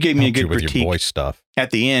remember you gave me a good with critique. your voice stuff.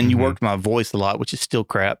 At the end, you worked my voice a lot, which is still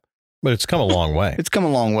crap. But it's come a long way. It's come a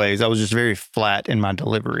long ways. I was just very flat in my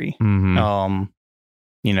delivery. And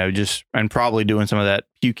probably doing some of that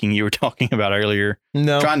puking you were talking about earlier.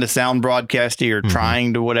 No. Trying to sound broadcasty or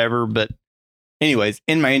trying to whatever. But anyways,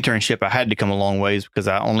 in my internship, I had to come a long ways because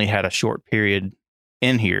I only had a short period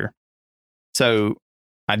in here. So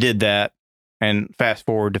I did that, and fast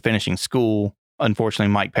forward to finishing school.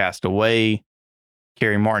 Unfortunately, Mike passed away.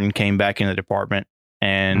 Carrie Martin came back in the department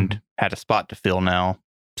and had a spot to fill now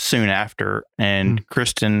soon after. And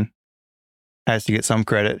Kristen has to get some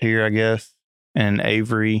credit here, I guess. And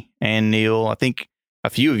Avery and Neil. I think a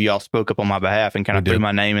few of y'all spoke up on my behalf and kind of threw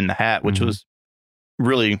my name in the hat, which was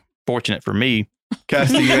really fortunate for me.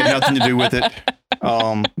 Cassidy had nothing to do with it.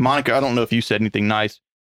 Monica, I don't know if you said anything nice.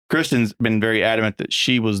 Kristen's been very adamant that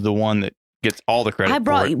she was the one that gets all the credit.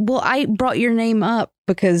 I brought your name up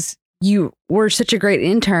because you were such a great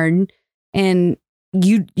intern, and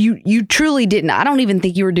you truly didn't. I don't even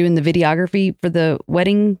think you were doing the videography for the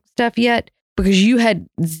wedding stuff yet because you had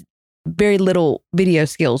very little video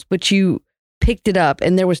skills, but you picked it up,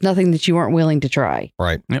 and there was nothing that you weren't willing to try.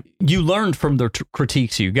 Right. Yep. You learned from the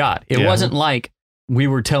critiques you got. It wasn't like we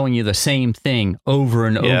were telling you the same thing over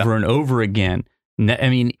and over and over again. I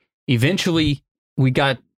mean, eventually we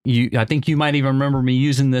got you. I think you might even remember me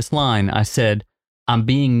using this line. I said, I'm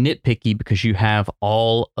being nitpicky because you have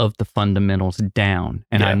all of the fundamentals down.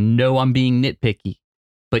 And I know I'm being nitpicky,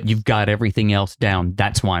 but you've got everything else down.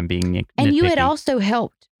 That's why I'm being nitpicky. And you had also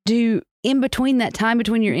helped do in between that time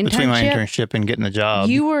between your internship. Between my internship and getting the job.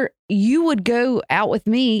 You would go out with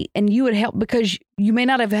me and you would help because you may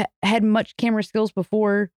not have had much camera skills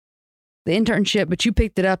before the internship, but you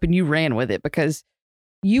picked it up and you ran with it because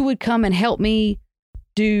you would come and help me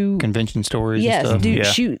do convention stories. Yes, and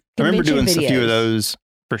stuff. Shoot. I remember doing videos. a few of those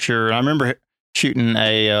for sure. I remember shooting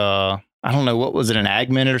I don't know, what was it, an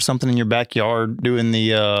Ag Minute or something in your backyard, doing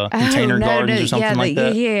the container gardens or something like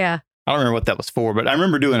that. Yeah. I don't remember what that was for, but I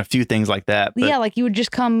remember doing a few things like that. Yeah, like you would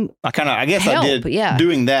just come. I guess I did. Yeah.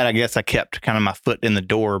 Doing that, I guess I kept kind of my foot in the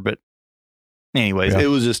door. But anyways, it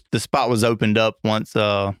was just the spot was opened up once.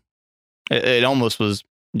 It almost was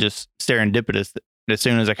just serendipitous. As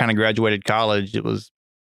soon as I kind of graduated college, it was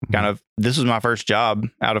kind of, this was my first job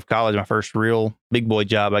out of college, my first real big boy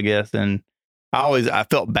job, I guess. And I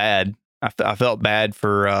felt bad. I felt bad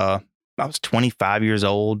for, I was 25 years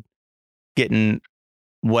old getting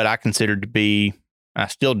what I considered to be, I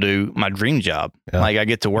still do, my dream job. Like I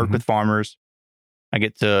get to work with farmers. I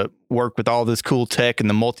get to work with all this cool tech and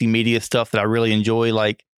the multimedia stuff that I really enjoy.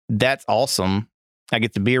 Like that's awesome. I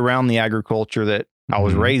get to be around the agriculture that I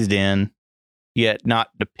was raised in, yet not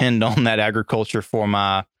depend on that agriculture for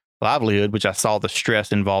my livelihood, which I saw the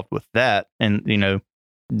stress involved with that, and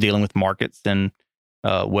dealing with markets and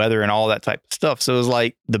weather and all that type of stuff. So it was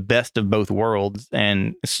like the best of both worlds,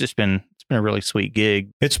 and it's been a really sweet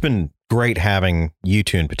gig. It's been great having you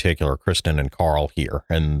two in particular, Kristen and Carl, here,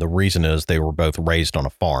 and the reason is they were both raised on a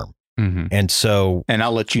farm. Mm-hmm. And so, and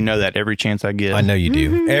I'll let you know that every chance I get. I know you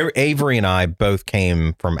do. Avery and I both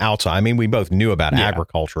came from outside. I mean, we both knew about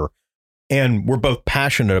agriculture, and we're both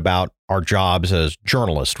passionate about our jobs as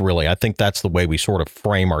journalists, really. I think that's the way we sort of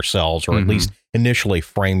frame ourselves, or at least initially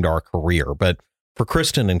framed our career. But for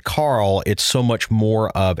Kristen and Carl, it's so much more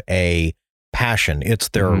of a passion. It's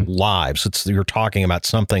their lives. You're talking about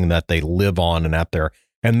something that they live on and out there.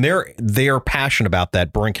 And they're passionate about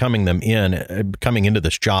that. Coming into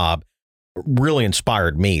this job really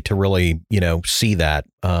inspired me to really, see that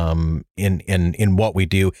in what we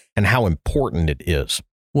do and how important it is.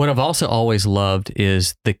 What I've also always loved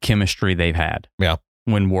is the chemistry they've had. Yeah.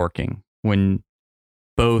 When working, when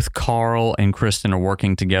both Carl and Kristen are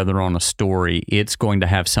working together on a story, it's going to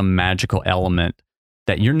have some magical element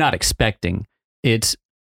that you're not expecting. It's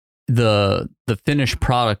the finished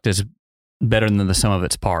product is better than the sum of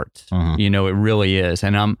its parts. It really is.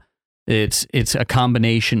 And it's a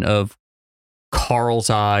combination of Carl's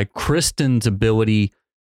eye, Kristen's ability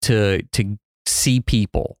to see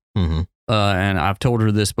people. And I've told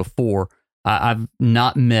her this before. I've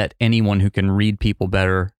not met anyone who can read people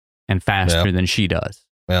better and faster than she does.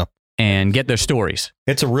 Yeah. And get their stories.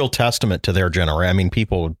 It's a real testament to their generation. I mean,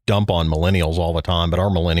 people dump on millennials all the time, but our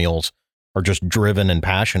millennials are just driven and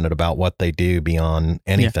passionate about what they do beyond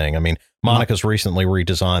anything. I mean, Monica's recently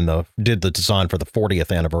did the design for the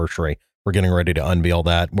 40th anniversary. We're getting ready to unveil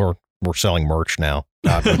that. We're selling merch now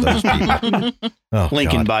for those people.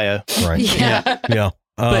 Link in bio. Right. Yeah.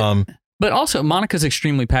 But also, Monica's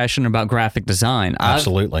extremely passionate about graphic design.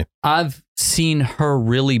 Absolutely. I've seen her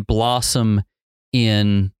really blossom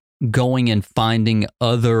in going and finding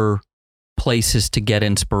other places to get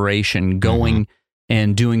inspiration, going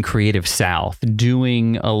and doing Creative South,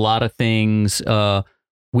 doing a lot of things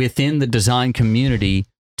within the design community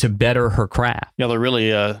to better her craft. Y'all are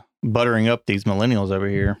really buttering up these millennials over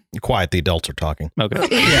here. Quiet, the adults are talking.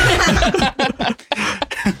 Okay.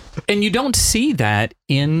 And you don't see that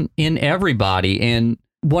in everybody. And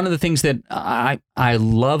one of the things that I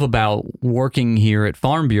love about working here at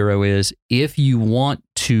Farm Bureau is if you want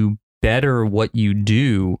to better what you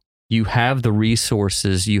do, you have the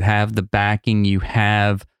resources, you have the backing, you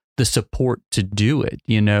have the support to do it,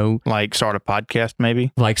 Like start a podcast,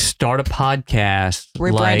 maybe? Like start a podcast.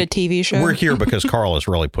 Rebrand a TV show. We're here because Carl has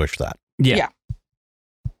really pushed that. Yeah.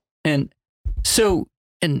 And so,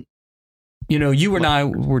 you and I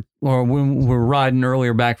were riding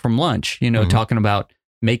earlier back from lunch, talking about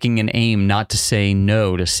making an aim not to say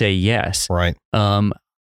no, to say yes. Right.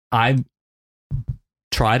 I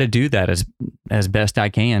try to do that as best I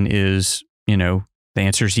can. Is the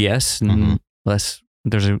answer is yes, unless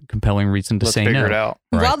there's a compelling reason to say no. Let's figure it out.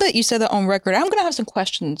 Right. Well, that you said that on record, I'm going to have some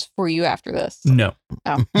questions for you after this. No.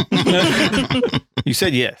 Oh. You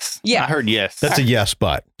said yes. Yeah. I heard yes. That's a yes,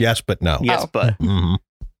 but no. Yes, Oh. but. Mhm.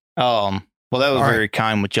 Well, that was All very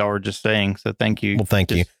kind what y'all were just saying. So thank you. Well,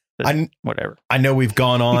 thank you. Whatever. I know we've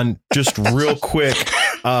gone on just real quick.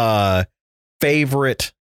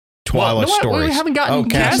 Favorite Twyla stories. We haven't gotten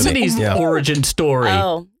Cassidy's origin story.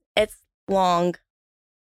 Oh, it's long.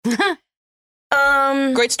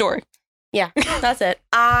 Great story. Yeah, that's it.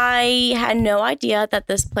 I had no idea that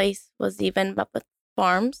this place was even up with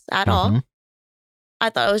farms at all. I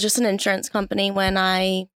thought it was just an insurance company when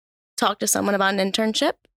I talked to someone about an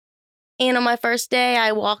internship. And on my first day,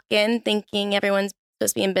 I walk in thinking everyone's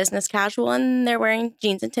supposed to be in business casual and they're wearing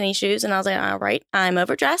jeans and tennis shoes. And I was like, all right, I'm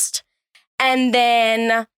overdressed. And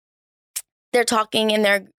then they're talking in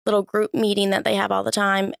their little group meeting that they have all the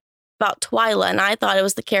time about Twyla. And I thought it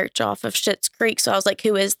was the character off of Schitt's Creek. So I was like,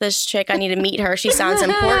 who is this chick? I need to meet her. She sounds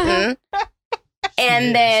important.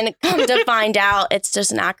 And then come to find out it's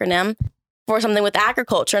just an acronym for something with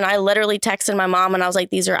agriculture. And I literally texted my mom and I was like,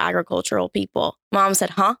 these are agricultural people. Mom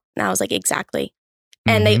said, huh? And I was like, exactly.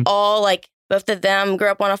 And they all both of them grew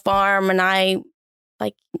up on a farm. And I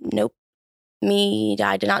nope,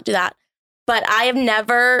 I did not do that. But I have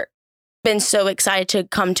never been so excited to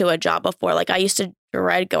come to a job before. I used to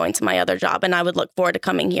dread going to my other job and I would look forward to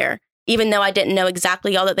coming here. Even though I didn't know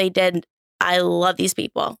exactly all that they did, I love these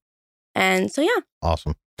people. And so, yeah.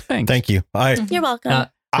 Awesome. Thanks. Thank you. You're welcome.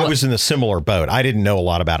 I was in a similar boat. I didn't know a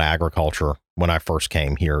lot about agriculture when I first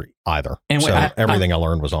came here either. And everything I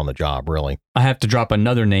learned was on the job, really. I have to drop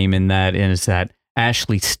another name in that, and it's that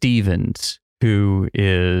Ashley Stevens, who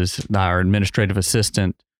is our administrative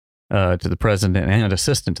assistant to the president and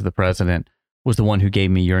assistant to the president, was the one who gave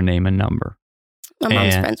me your name and number. My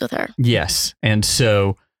mom's friends with her. Yes. And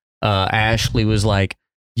so Ashley was like,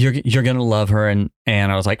 you're going to love her. And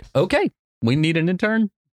I was like, okay, we need an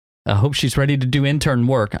intern. I hope she's ready to do intern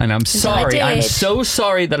work. And I'm sorry. I'm so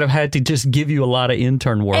sorry that I've had to just give you a lot of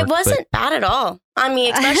intern work. It wasn't bad at all. I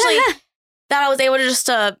mean, especially that I was able to just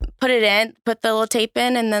put it in, put the little tape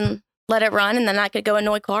in, and then let it run. And then I could go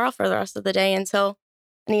annoy Carl for the rest of the day until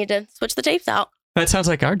I needed to switch the tapes out. That sounds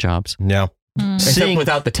like our jobs. Yeah. Except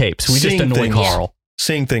without the tapes. We just annoy Carl.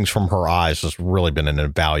 Seeing things from her eyes has really been an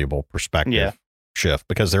invaluable perspective shift,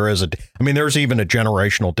 because there's even a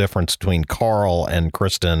generational difference between Carl and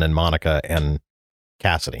Kristen and Monica and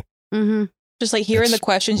Cassidy. Mm-hmm. Just like hearing the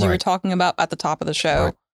questions you were talking about at the top of the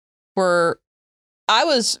show, where I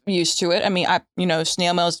was used to it. I mean,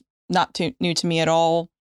 snail mail is not too new to me at all.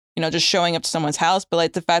 Just showing up to someone's house, but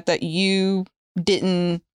like the fact that you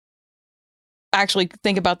didn't actually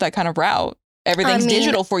think about that kind of route. Everything's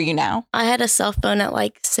digital for you now. I had a cell phone at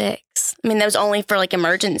like 6. I mean, that was only for like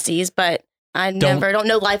emergencies, but I don't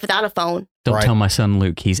know life without a phone. Don't tell my son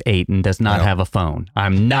Luke he's 8 and does not have a phone.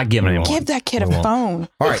 I'm not giving him one. Give that kid a phone.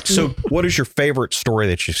 All right. So what is your favorite story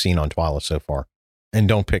that you've seen on Twyla so far? And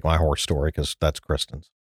don't pick my horse story, because that's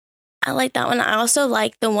Kristen's. I like that one. I also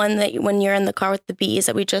like the one that when you're in the car with the bees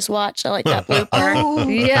that we just watched. I like that blooper.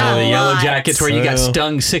 The Yellow Jackets where you got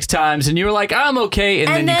stung 6 times and you were like, I'm okay.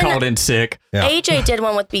 And then you called in sick. Yeah. AJ did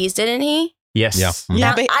one with bees, didn't he? Yes. Yeah.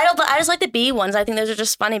 Now, I just like the bee ones. I think those are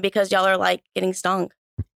just funny because y'all are like getting stung.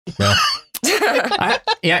 Yeah.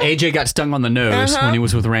 AJ got stung on the nose when he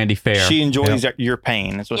was with Randy Fair. She enjoys your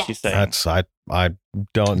pain, is what she's saying.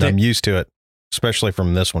 I'm used to it, especially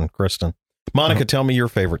from this one, Kristen. Monica, tell me your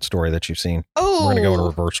favorite story that you've seen. Oh, we're going to go in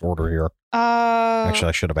reverse order here. Actually,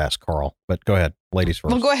 I should have asked Carl, but go ahead. Ladies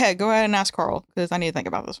first. Well, go ahead and ask Carl, because I need to think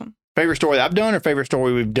about this one. Favorite story that I've done, or favorite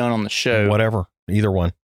story we've done on the show? Whatever. Either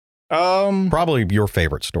one. Probably your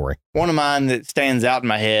favorite story. One of mine that stands out in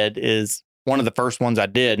my head is one of the first ones I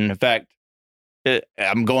did. And in fact,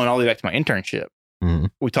 I'm going all the way back to my internship. Mm-hmm.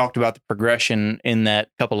 We talked about the progression in that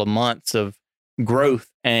couple of months of growth.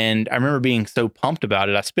 And I remember being so pumped about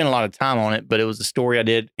it. I spent a lot of time on it, but it was a story I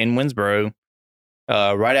did in Winsboro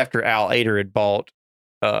right after Al Ader had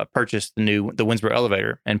purchased the Winsboro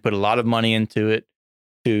elevator and put a lot of money into it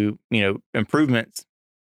to, improvements.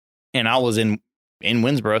 And I was in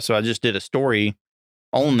Winsboro, so I just did a story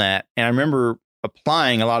on that. And I remember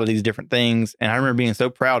applying a lot of these different things, and I remember being so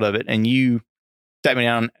proud of it. And you sat me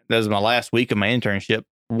down. That was my last week of my internship.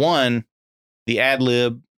 One, the ad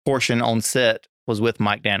lib portion on set was with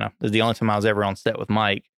Mike Dana. It was the only time I was ever on set with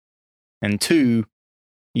Mike. And 2,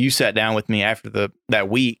 you sat down with me after that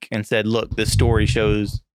week and said, look, this story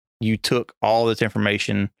shows you took all this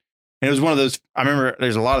information. And it was one of those, I remember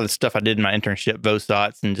there's a lot of the stuff I did in my internship,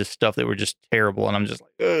 VOSOTs, and just stuff that were just terrible. And I'm just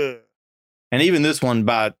like, ugh. And even this one,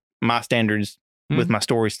 by my standards with my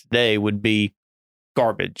stories today, would be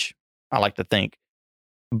garbage, I like to think.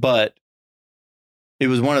 But it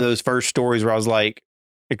was one of those first stories where I was like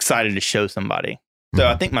excited to show somebody. So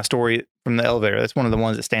I think my story from the elevator, that's one of the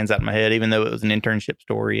ones that stands out in my head, even though it was an internship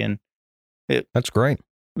story. And that's great.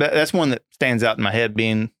 That's one that stands out in my head,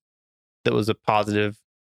 being that was a positive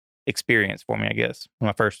experience for me, I guess. One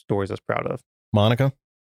of my first stories I was proud of. Monica,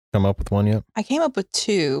 come up with one yet? I came up with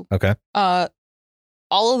 2. Okay.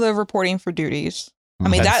 All of the reporting for duties. I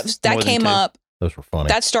mean, that came up. Those were funny.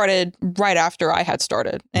 That started right after I had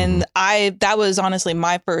started. And that was honestly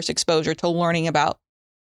my first exposure to learning about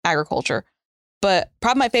agriculture. But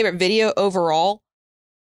probably my favorite video overall,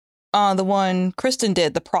 the one Kristen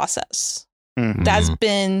did, The Process.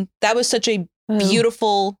 That was such a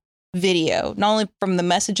beautiful video, not only from the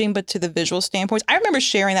messaging, but to the visual standpoints. I remember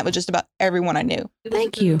sharing that with just about everyone I knew.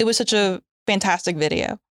 Thank you. It was such a fantastic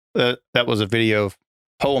video. That was a video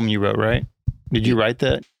poem you wrote, right? Did you write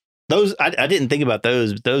that? Those, I didn't think about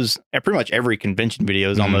those. Those, pretty much every convention video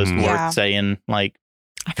is almost worth saying. Like,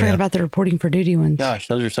 I forgot about the reporting for duty ones. Gosh,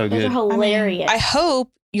 those are so Those good. are hilarious. I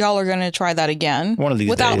hope y'all are going to try that again. One of these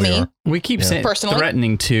without days. me. We keep saying,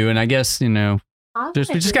 threatening to, and I guess, we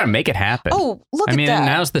just got to make it happen. Oh, look at that.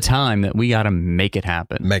 Now's the time that we got to make it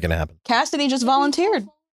happen. Make it happen. Cassidy just volunteered.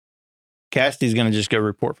 Cassidy's going to just go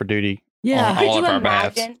report for duty. Yeah. On all of our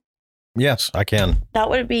behalves. Yes, I can. That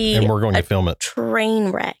would be and we're going to film it.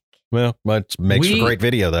 Train wreck. Well, it makes a great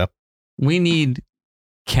video, though. We need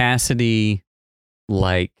Cassidy,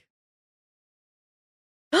 at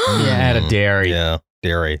a dairy. Yeah,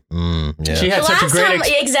 dairy. Yeah. She had such a great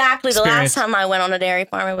Exactly. The experience. last time I went on a dairy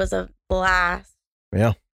farm, it was a blast.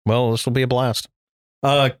 Yeah. Well, this will be a blast.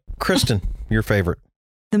 Kristen, your favorite?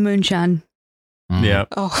 The moonshine. Yeah.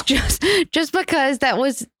 Oh, just because that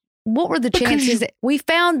was, what were the chances? We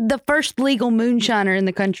found the first legal moonshiner in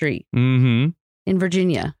the country Mm-hmm. in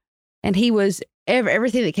Virginia. And he was,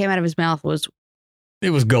 everything that came out of his mouth was, It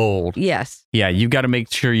was gold. yes. Yeah, you've got to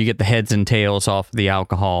make sure you get the heads and tails off the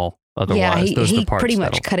alcohol. Otherwise, Yeah, those are he the parts pretty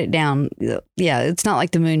much that'll- cut it down. Yeah, it's not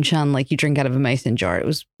like the moonshine like you drink out of a mason jar. It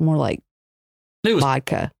was more like It was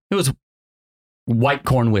vodka. white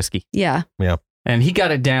corn whiskey. Yeah. And he got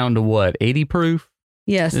it down to what, 80 proof?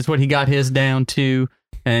 Yes. That's what he got his down to.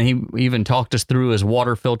 And he even talked us through his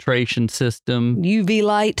water filtration system. UV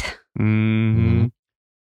light. Mm-hmm.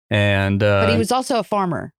 And But he was also a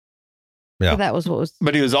farmer. Yeah. So that was what was.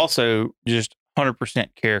 But he was also just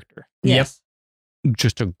 100% character. Yes.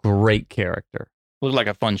 just a great character. Looked like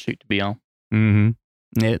a fun shoot to be on. Mm-hmm.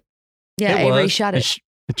 Yeah, it Avery was. shot And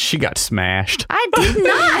it. she got smashed. I did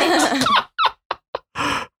not.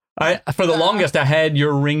 For the longest, I had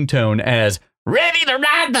your ringtone as "Ready to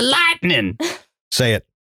Ride the Lightning." Say it.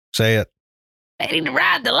 Say it. Ready to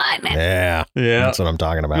ride the lightning. Yeah. Yeah. That's what I'm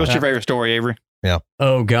talking about. What's your favorite story, Avery?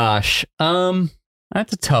 Oh gosh.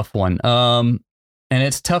 That's a tough one. And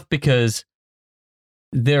it's tough because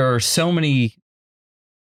there are so many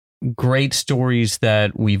great stories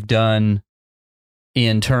that we've done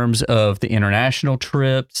in terms of the international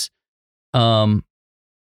trips. I've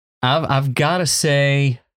got to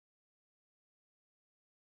say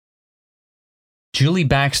Julie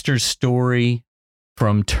Baxter's story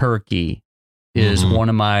from Turkey is Mhm. one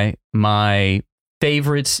of my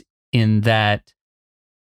favorites, in that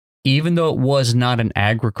even though it was not an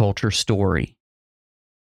agriculture story,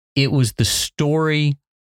 it was the story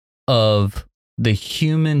of the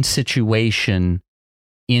human situation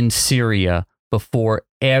in Syria before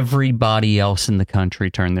everybody else in the country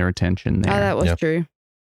turned their attention there. Oh, that was Yeah. true.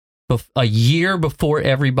 A year before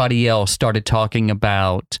everybody else started talking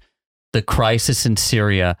about the crisis in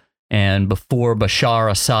Syria, and before Bashar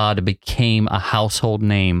Assad became a household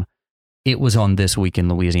name, it was on This Week in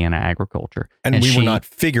Louisiana Agriculture. And we were she- not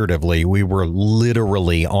figuratively, we were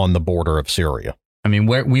literally on the border of Syria. I mean,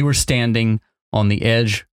 where we were standing on the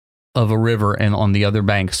edge of a river, and on the other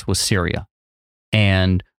banks was Syria.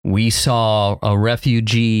 And we saw a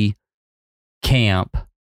refugee camp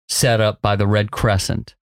set up by the Red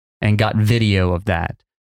Crescent and got video of that.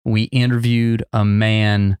 We interviewed a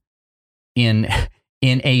man in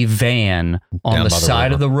a van on Down the by the side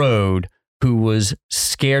river. of the road who was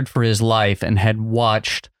scared for his life and had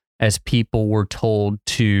watched as people were told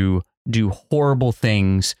to do horrible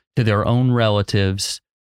things to their own relatives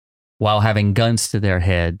while having guns to their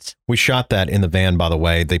heads. We shot that in the van, by the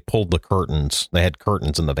way. They pulled the curtains. They had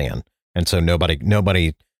curtains in the van. And so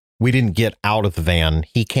nobody, we didn't get out of the van.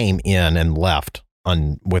 He came in and left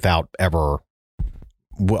without ever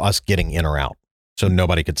us getting in or out. So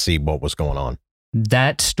nobody could see what was going on.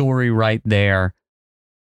 That story right there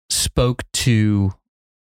spoke to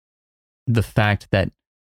the fact that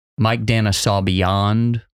Mike Dana saw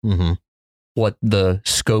beyond Mm-hmm. what the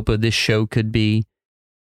scope of this show could be,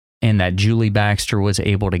 and that Julie Baxter was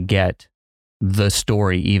able to get the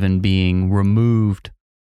story even being removed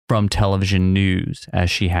from television news as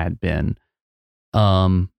she had been.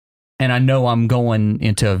 And I know I'm going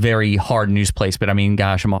into a very hard news place, but I mean,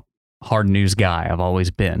 gosh, I'm a hard news guy. I've always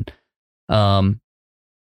been.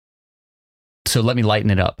 So let me lighten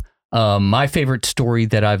it up. My favorite story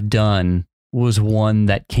that I've done was one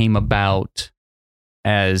that came about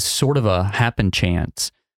as sort of a happen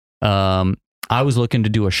chance. I was looking to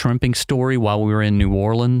do a shrimping story while we were in New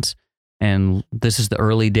Orleans, and this is the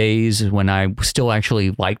early days when I still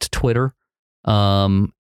actually liked Twitter.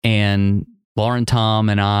 And Lauren, Tom,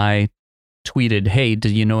 and I tweeted, "Hey, do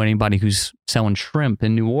you know anybody who's selling shrimp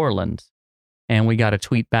in New Orleans?" And we got a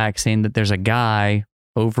tweet back saying that there's a guy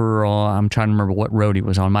over on, I'm trying to remember what road he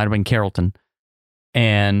was on, might have been Carrollton.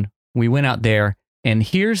 And we went out there, and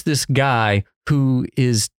here's this guy who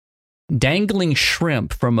is dangling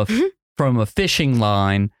shrimp from a fishing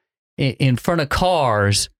line in front of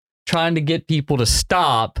cars, trying to get people to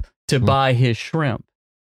stop to buy his shrimp.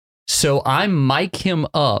 So I mic him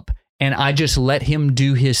up, and I just let him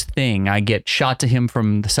do his thing. I get shot to him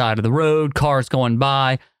from the side of the road, cars going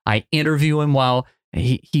by. I interview him while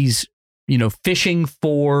he's, fishing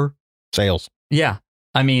for Sales. Yeah.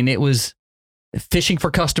 I mean, it was fishing for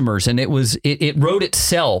customers, and it wrote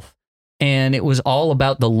itself, and it was all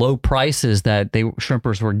about the low prices that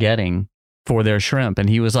shrimpers were getting for their shrimp. And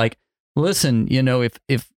he was like, listen,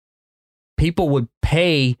 if people would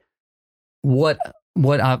pay what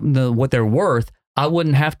they're worth, I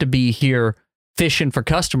wouldn't have to be here fishing for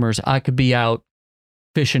customers. I could be out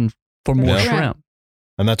fishing for more Yeah. shrimp.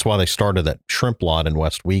 And that's why they started that shrimp lot in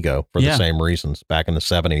West Wego for the same reasons. Back in the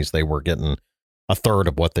 70s, they were getting a third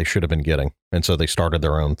of what they should have been getting. And so they started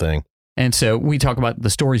their own thing. And so we talk about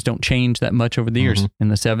the stories don't change that much over the years. In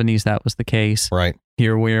the 70s, that was the case. Right.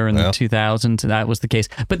 Here we are in the 2000s, that was the case.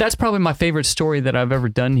 But that's probably my favorite story that I've ever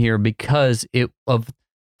done here because of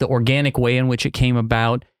the organic way in which it came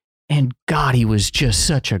about. And God, he was just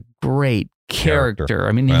such a great character.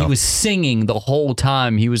 I mean, he was singing the whole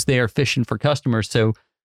time. He was there fishing for customers. So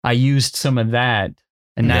I used some of that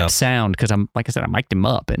and that sound because like I said, I mic'd him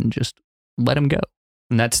up and just let him go.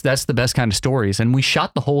 And that's the best kind of stories. And we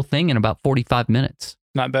shot the whole thing in about 45 minutes.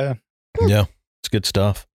 Not bad. Yeah, it's good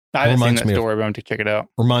stuff. I haven't seen that story, but I'm going to check it out.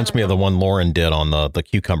 Reminds me of the one Lauren did on the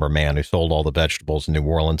cucumber man who sold all the vegetables in New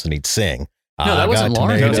Orleans, and he'd sing. No, that wasn't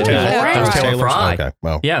Lauren. That was Taylor Fry. Okay.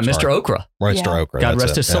 Well, yeah, Mr. Okra. Mr. Okra. God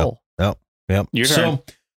rest his soul. Yep. Your turn.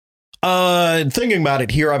 So, thinking about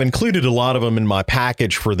it here, I've included a lot of them in my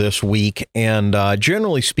package for this week. And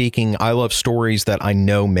generally speaking, I love stories that I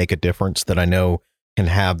know make a difference, that I know can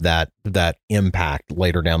have that impact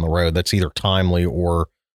later down the road. That's either timely or,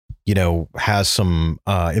 has some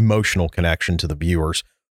emotional connection to the viewers.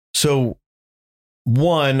 So,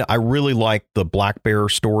 one, I really liked the black bear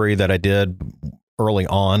story that I did early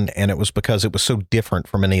on, and it was because it was so different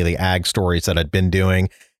from any of the ag stories that I'd been doing.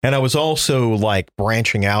 And I was also like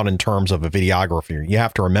branching out in terms of a videographer. You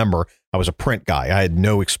have to remember, I was a print guy. I had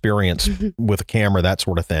no experience with a camera, that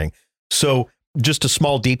sort of thing. So just a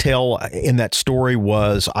small detail in that story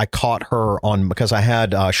was I caught her on, because I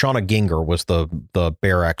had Shauna Ginger was the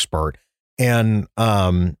bear expert, and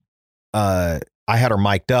I had her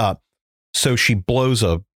mic'd up. So she blows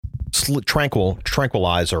a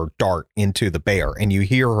tranquilizer dart into the bear, and you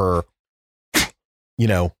hear her,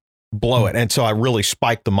 blow it. And so I really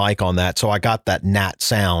spiked the mic on that. So I got that gnat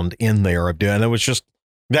sound in there of doing, and it was just,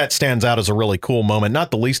 that stands out as a really cool moment, not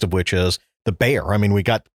the least of which is the bear. I mean, we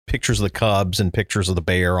got pictures of the cubs and pictures of the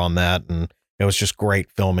bear on that, and it was just great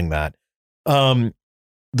filming that.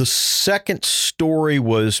 The second story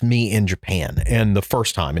was me in Japan, and the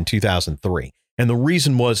first time in 2003. And the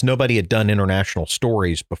reason was nobody had done international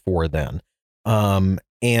stories before then.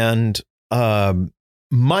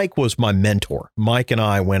 Mike was my mentor. Mike and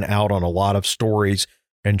I went out on a lot of stories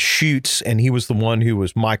and shoots, and he was the one who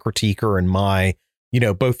was my critiquer and my,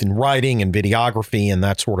 both in writing and videography and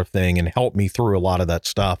that sort of thing, and helped me through a lot of that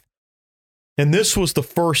stuff. And this was the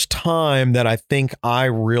first time that I think I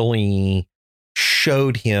really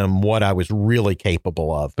showed him what I was really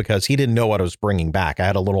capable of, because he didn't know what I was bringing back. I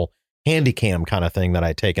had a little handy cam kind of thing that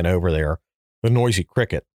I'd taken over there, the noisy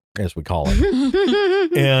cricket, as we call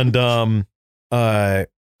it. And I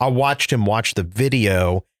watched him watch the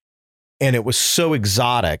video, and it was so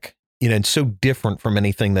exotic, and so different from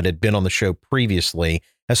anything that had been on the show previously,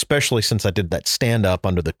 especially since I did that stand up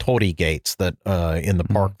under the Torii gates that in the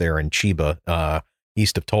park there in Chiba,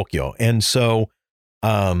 east of Tokyo. And so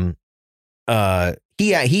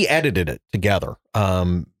he edited it together.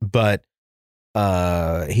 But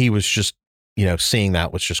he was just, seeing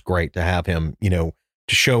that was just great to have him, to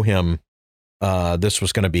show him this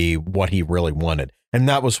was going to be what he really wanted. And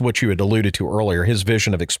that was what you had alluded to earlier, his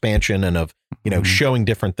vision of expansion and of, showing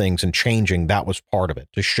different things and changing. That was part of it,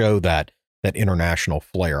 to show that international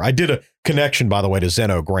flair. I did a connection, by the way, to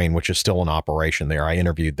Zeno Grain, which is still in operation there. I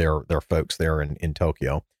interviewed their folks there in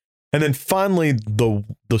Tokyo. And then finally, the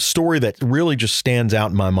story that really just stands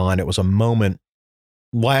out in my mind, it was a moment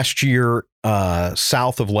last year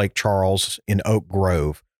south of Lake Charles in Oak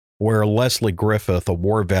Grove, where Leslie Griffith, a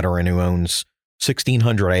war veteran who owns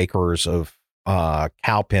 1,600 acres of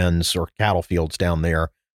cow pens or cattle fields down there,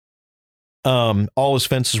 all his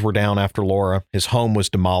fences were down after Laura. His home was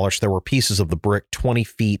demolished. There were pieces of the brick 20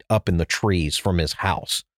 feet up in the trees from his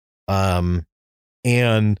house. And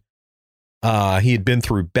he had been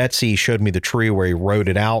through Betsy. He showed me the tree where he rode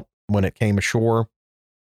it out when it came ashore.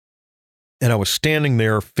 And I was standing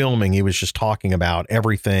there filming. He was just talking about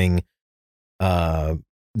everything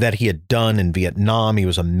that he had done in Vietnam. He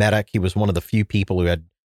was a medic. He was one of the few people who had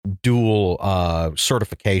dual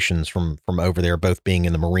certifications from over there, both being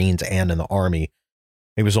in the Marines and in the Army.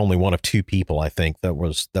 He was only one of two people, I think, that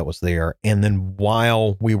was there. And then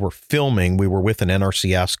while we were filming, we were with an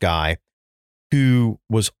NRCS guy who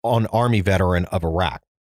was an Army veteran of Iraq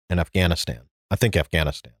and Afghanistan. I think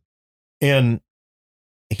Afghanistan. And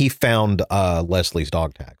he found Leslie's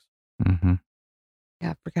dog tags. Mm-hmm.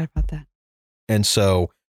 Yeah, I forgot about that. And so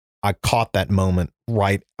I caught that moment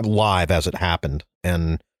right live as it happened,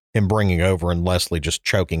 and him bringing over and Leslie just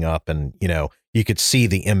choking up, and you could see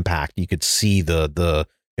the impact, you could see the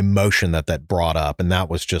emotion that brought up, and that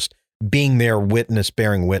was just being there,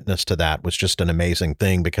 bearing witness to that was just an amazing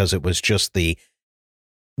thing, because it was just the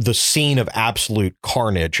scene of absolute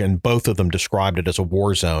carnage, and both of them described it as a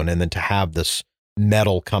war zone. And then to have this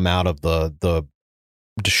metal come out of the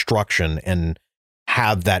destruction and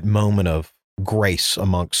have that moment of grace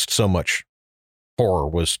amongst so much horror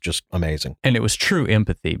was just amazing. And it was true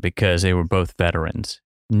empathy, because they were both veterans,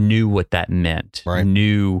 knew what that meant, right.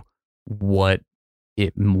 Knew what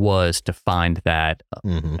it was to find that,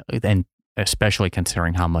 and especially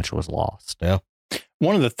considering how much was lost. Yeah.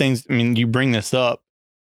 One of the things, I mean, you bring this up,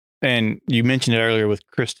 and you mentioned it earlier with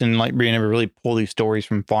Kristen, like being able to really pull these stories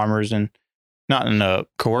from farmers, and not in a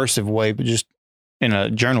coercive way, but just in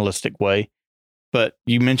a journalistic way. But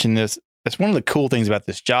you mentioned this. That's one of the cool things about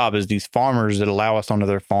this job, is these farmers that allow us onto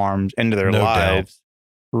their farms, into their lives,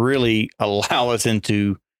 really allow us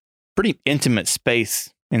into pretty intimate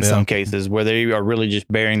space in some cases, where they are really just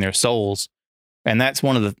bearing their souls. And that's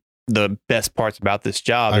one of the best parts about this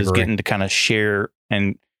job, is getting to kind of share,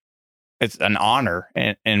 and it's an honor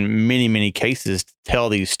in many, many cases to tell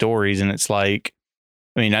these stories. And it's like,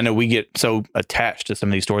 I mean, I know we get so attached to some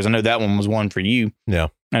of these stories. I know that one was one for you. Yeah.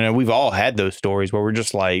 I know we've all had those stories where we're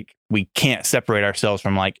just like, we can't separate ourselves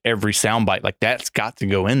from like every soundbite. Like, that's got to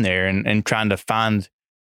go in there, and trying to find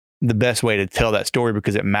the best way to tell that story,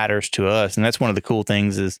 because it matters to us. And that's one of the cool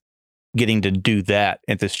things, is getting to do that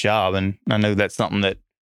at this job. And I know that's something that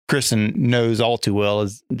Kristen knows all too well,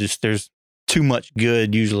 is just there's too much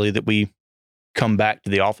good usually that we come back to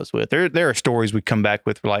the office with. There are stories we come back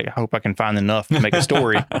with, we're like, I hope I can find enough to make a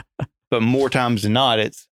story. But more times than not,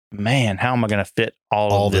 it's, man, how am I going to fit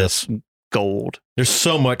all of this gold? There's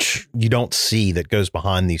so much you don't see that goes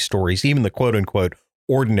behind these stories, even the quote unquote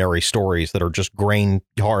ordinary stories that are just grain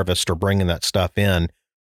harvest or bringing that stuff in.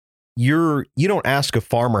 You don't ask a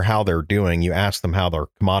farmer how they're doing. You ask them how their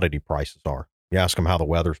commodity prices are. You ask them how the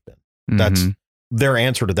weather's been. That's their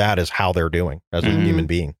answer to that, is how they're doing as a human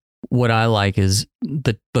being. What I like is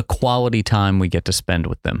the quality time we get to spend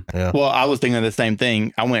with them. Yeah. Well, I was thinking of the same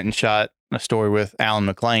thing. I went and shot a story with Alan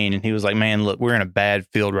McLean, and he was like, man, look, we're in a bad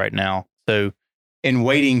field right now. So in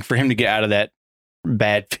waiting for him to get out of that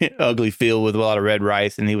bad, ugly field with a lot of red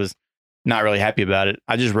rice, and he was not really happy about it,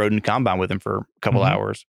 I just rode in the combine with him for a couple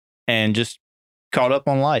hours and just caught up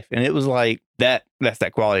on life. And it was like that's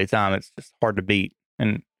that quality time. It's just hard to beat.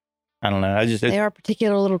 And I don't know. They are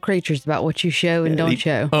particular little creatures about what you show and don't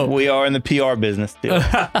show. Oh, we are in the PR business too.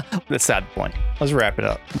 That's the side point. Let's wrap it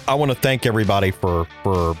up. I want to thank everybody for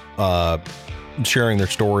sharing their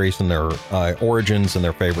stories and their origins and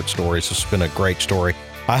their favorite stories. It's been a great story.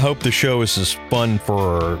 I hope the show is as fun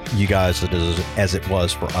for you guys as it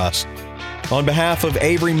was for us. On behalf of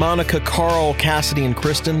Avery, Monica, Carl, Cassidy, and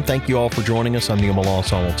Kristen, thank you all for joining us. I'm Neil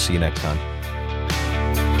Melanson. We'll see you next time.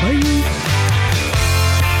 Bye.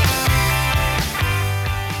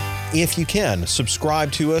 If you can,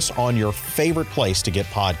 subscribe to us on your favorite place to get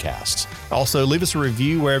podcasts. Also, leave us a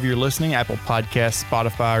review wherever you're listening, Apple Podcasts,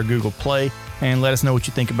 Spotify, or Google Play, and let us know what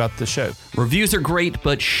you think about the show. Reviews are great,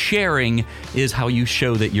 but sharing is how you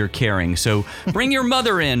show that you're caring. So bring your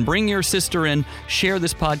mother in, bring your sister in, share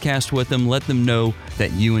this podcast with them, let them know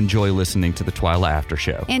that you enjoy listening to the Twyla After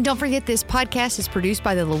Show. And don't forget, this podcast is produced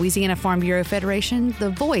by the Louisiana Farm Bureau Federation,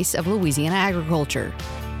 the voice of Louisiana agriculture.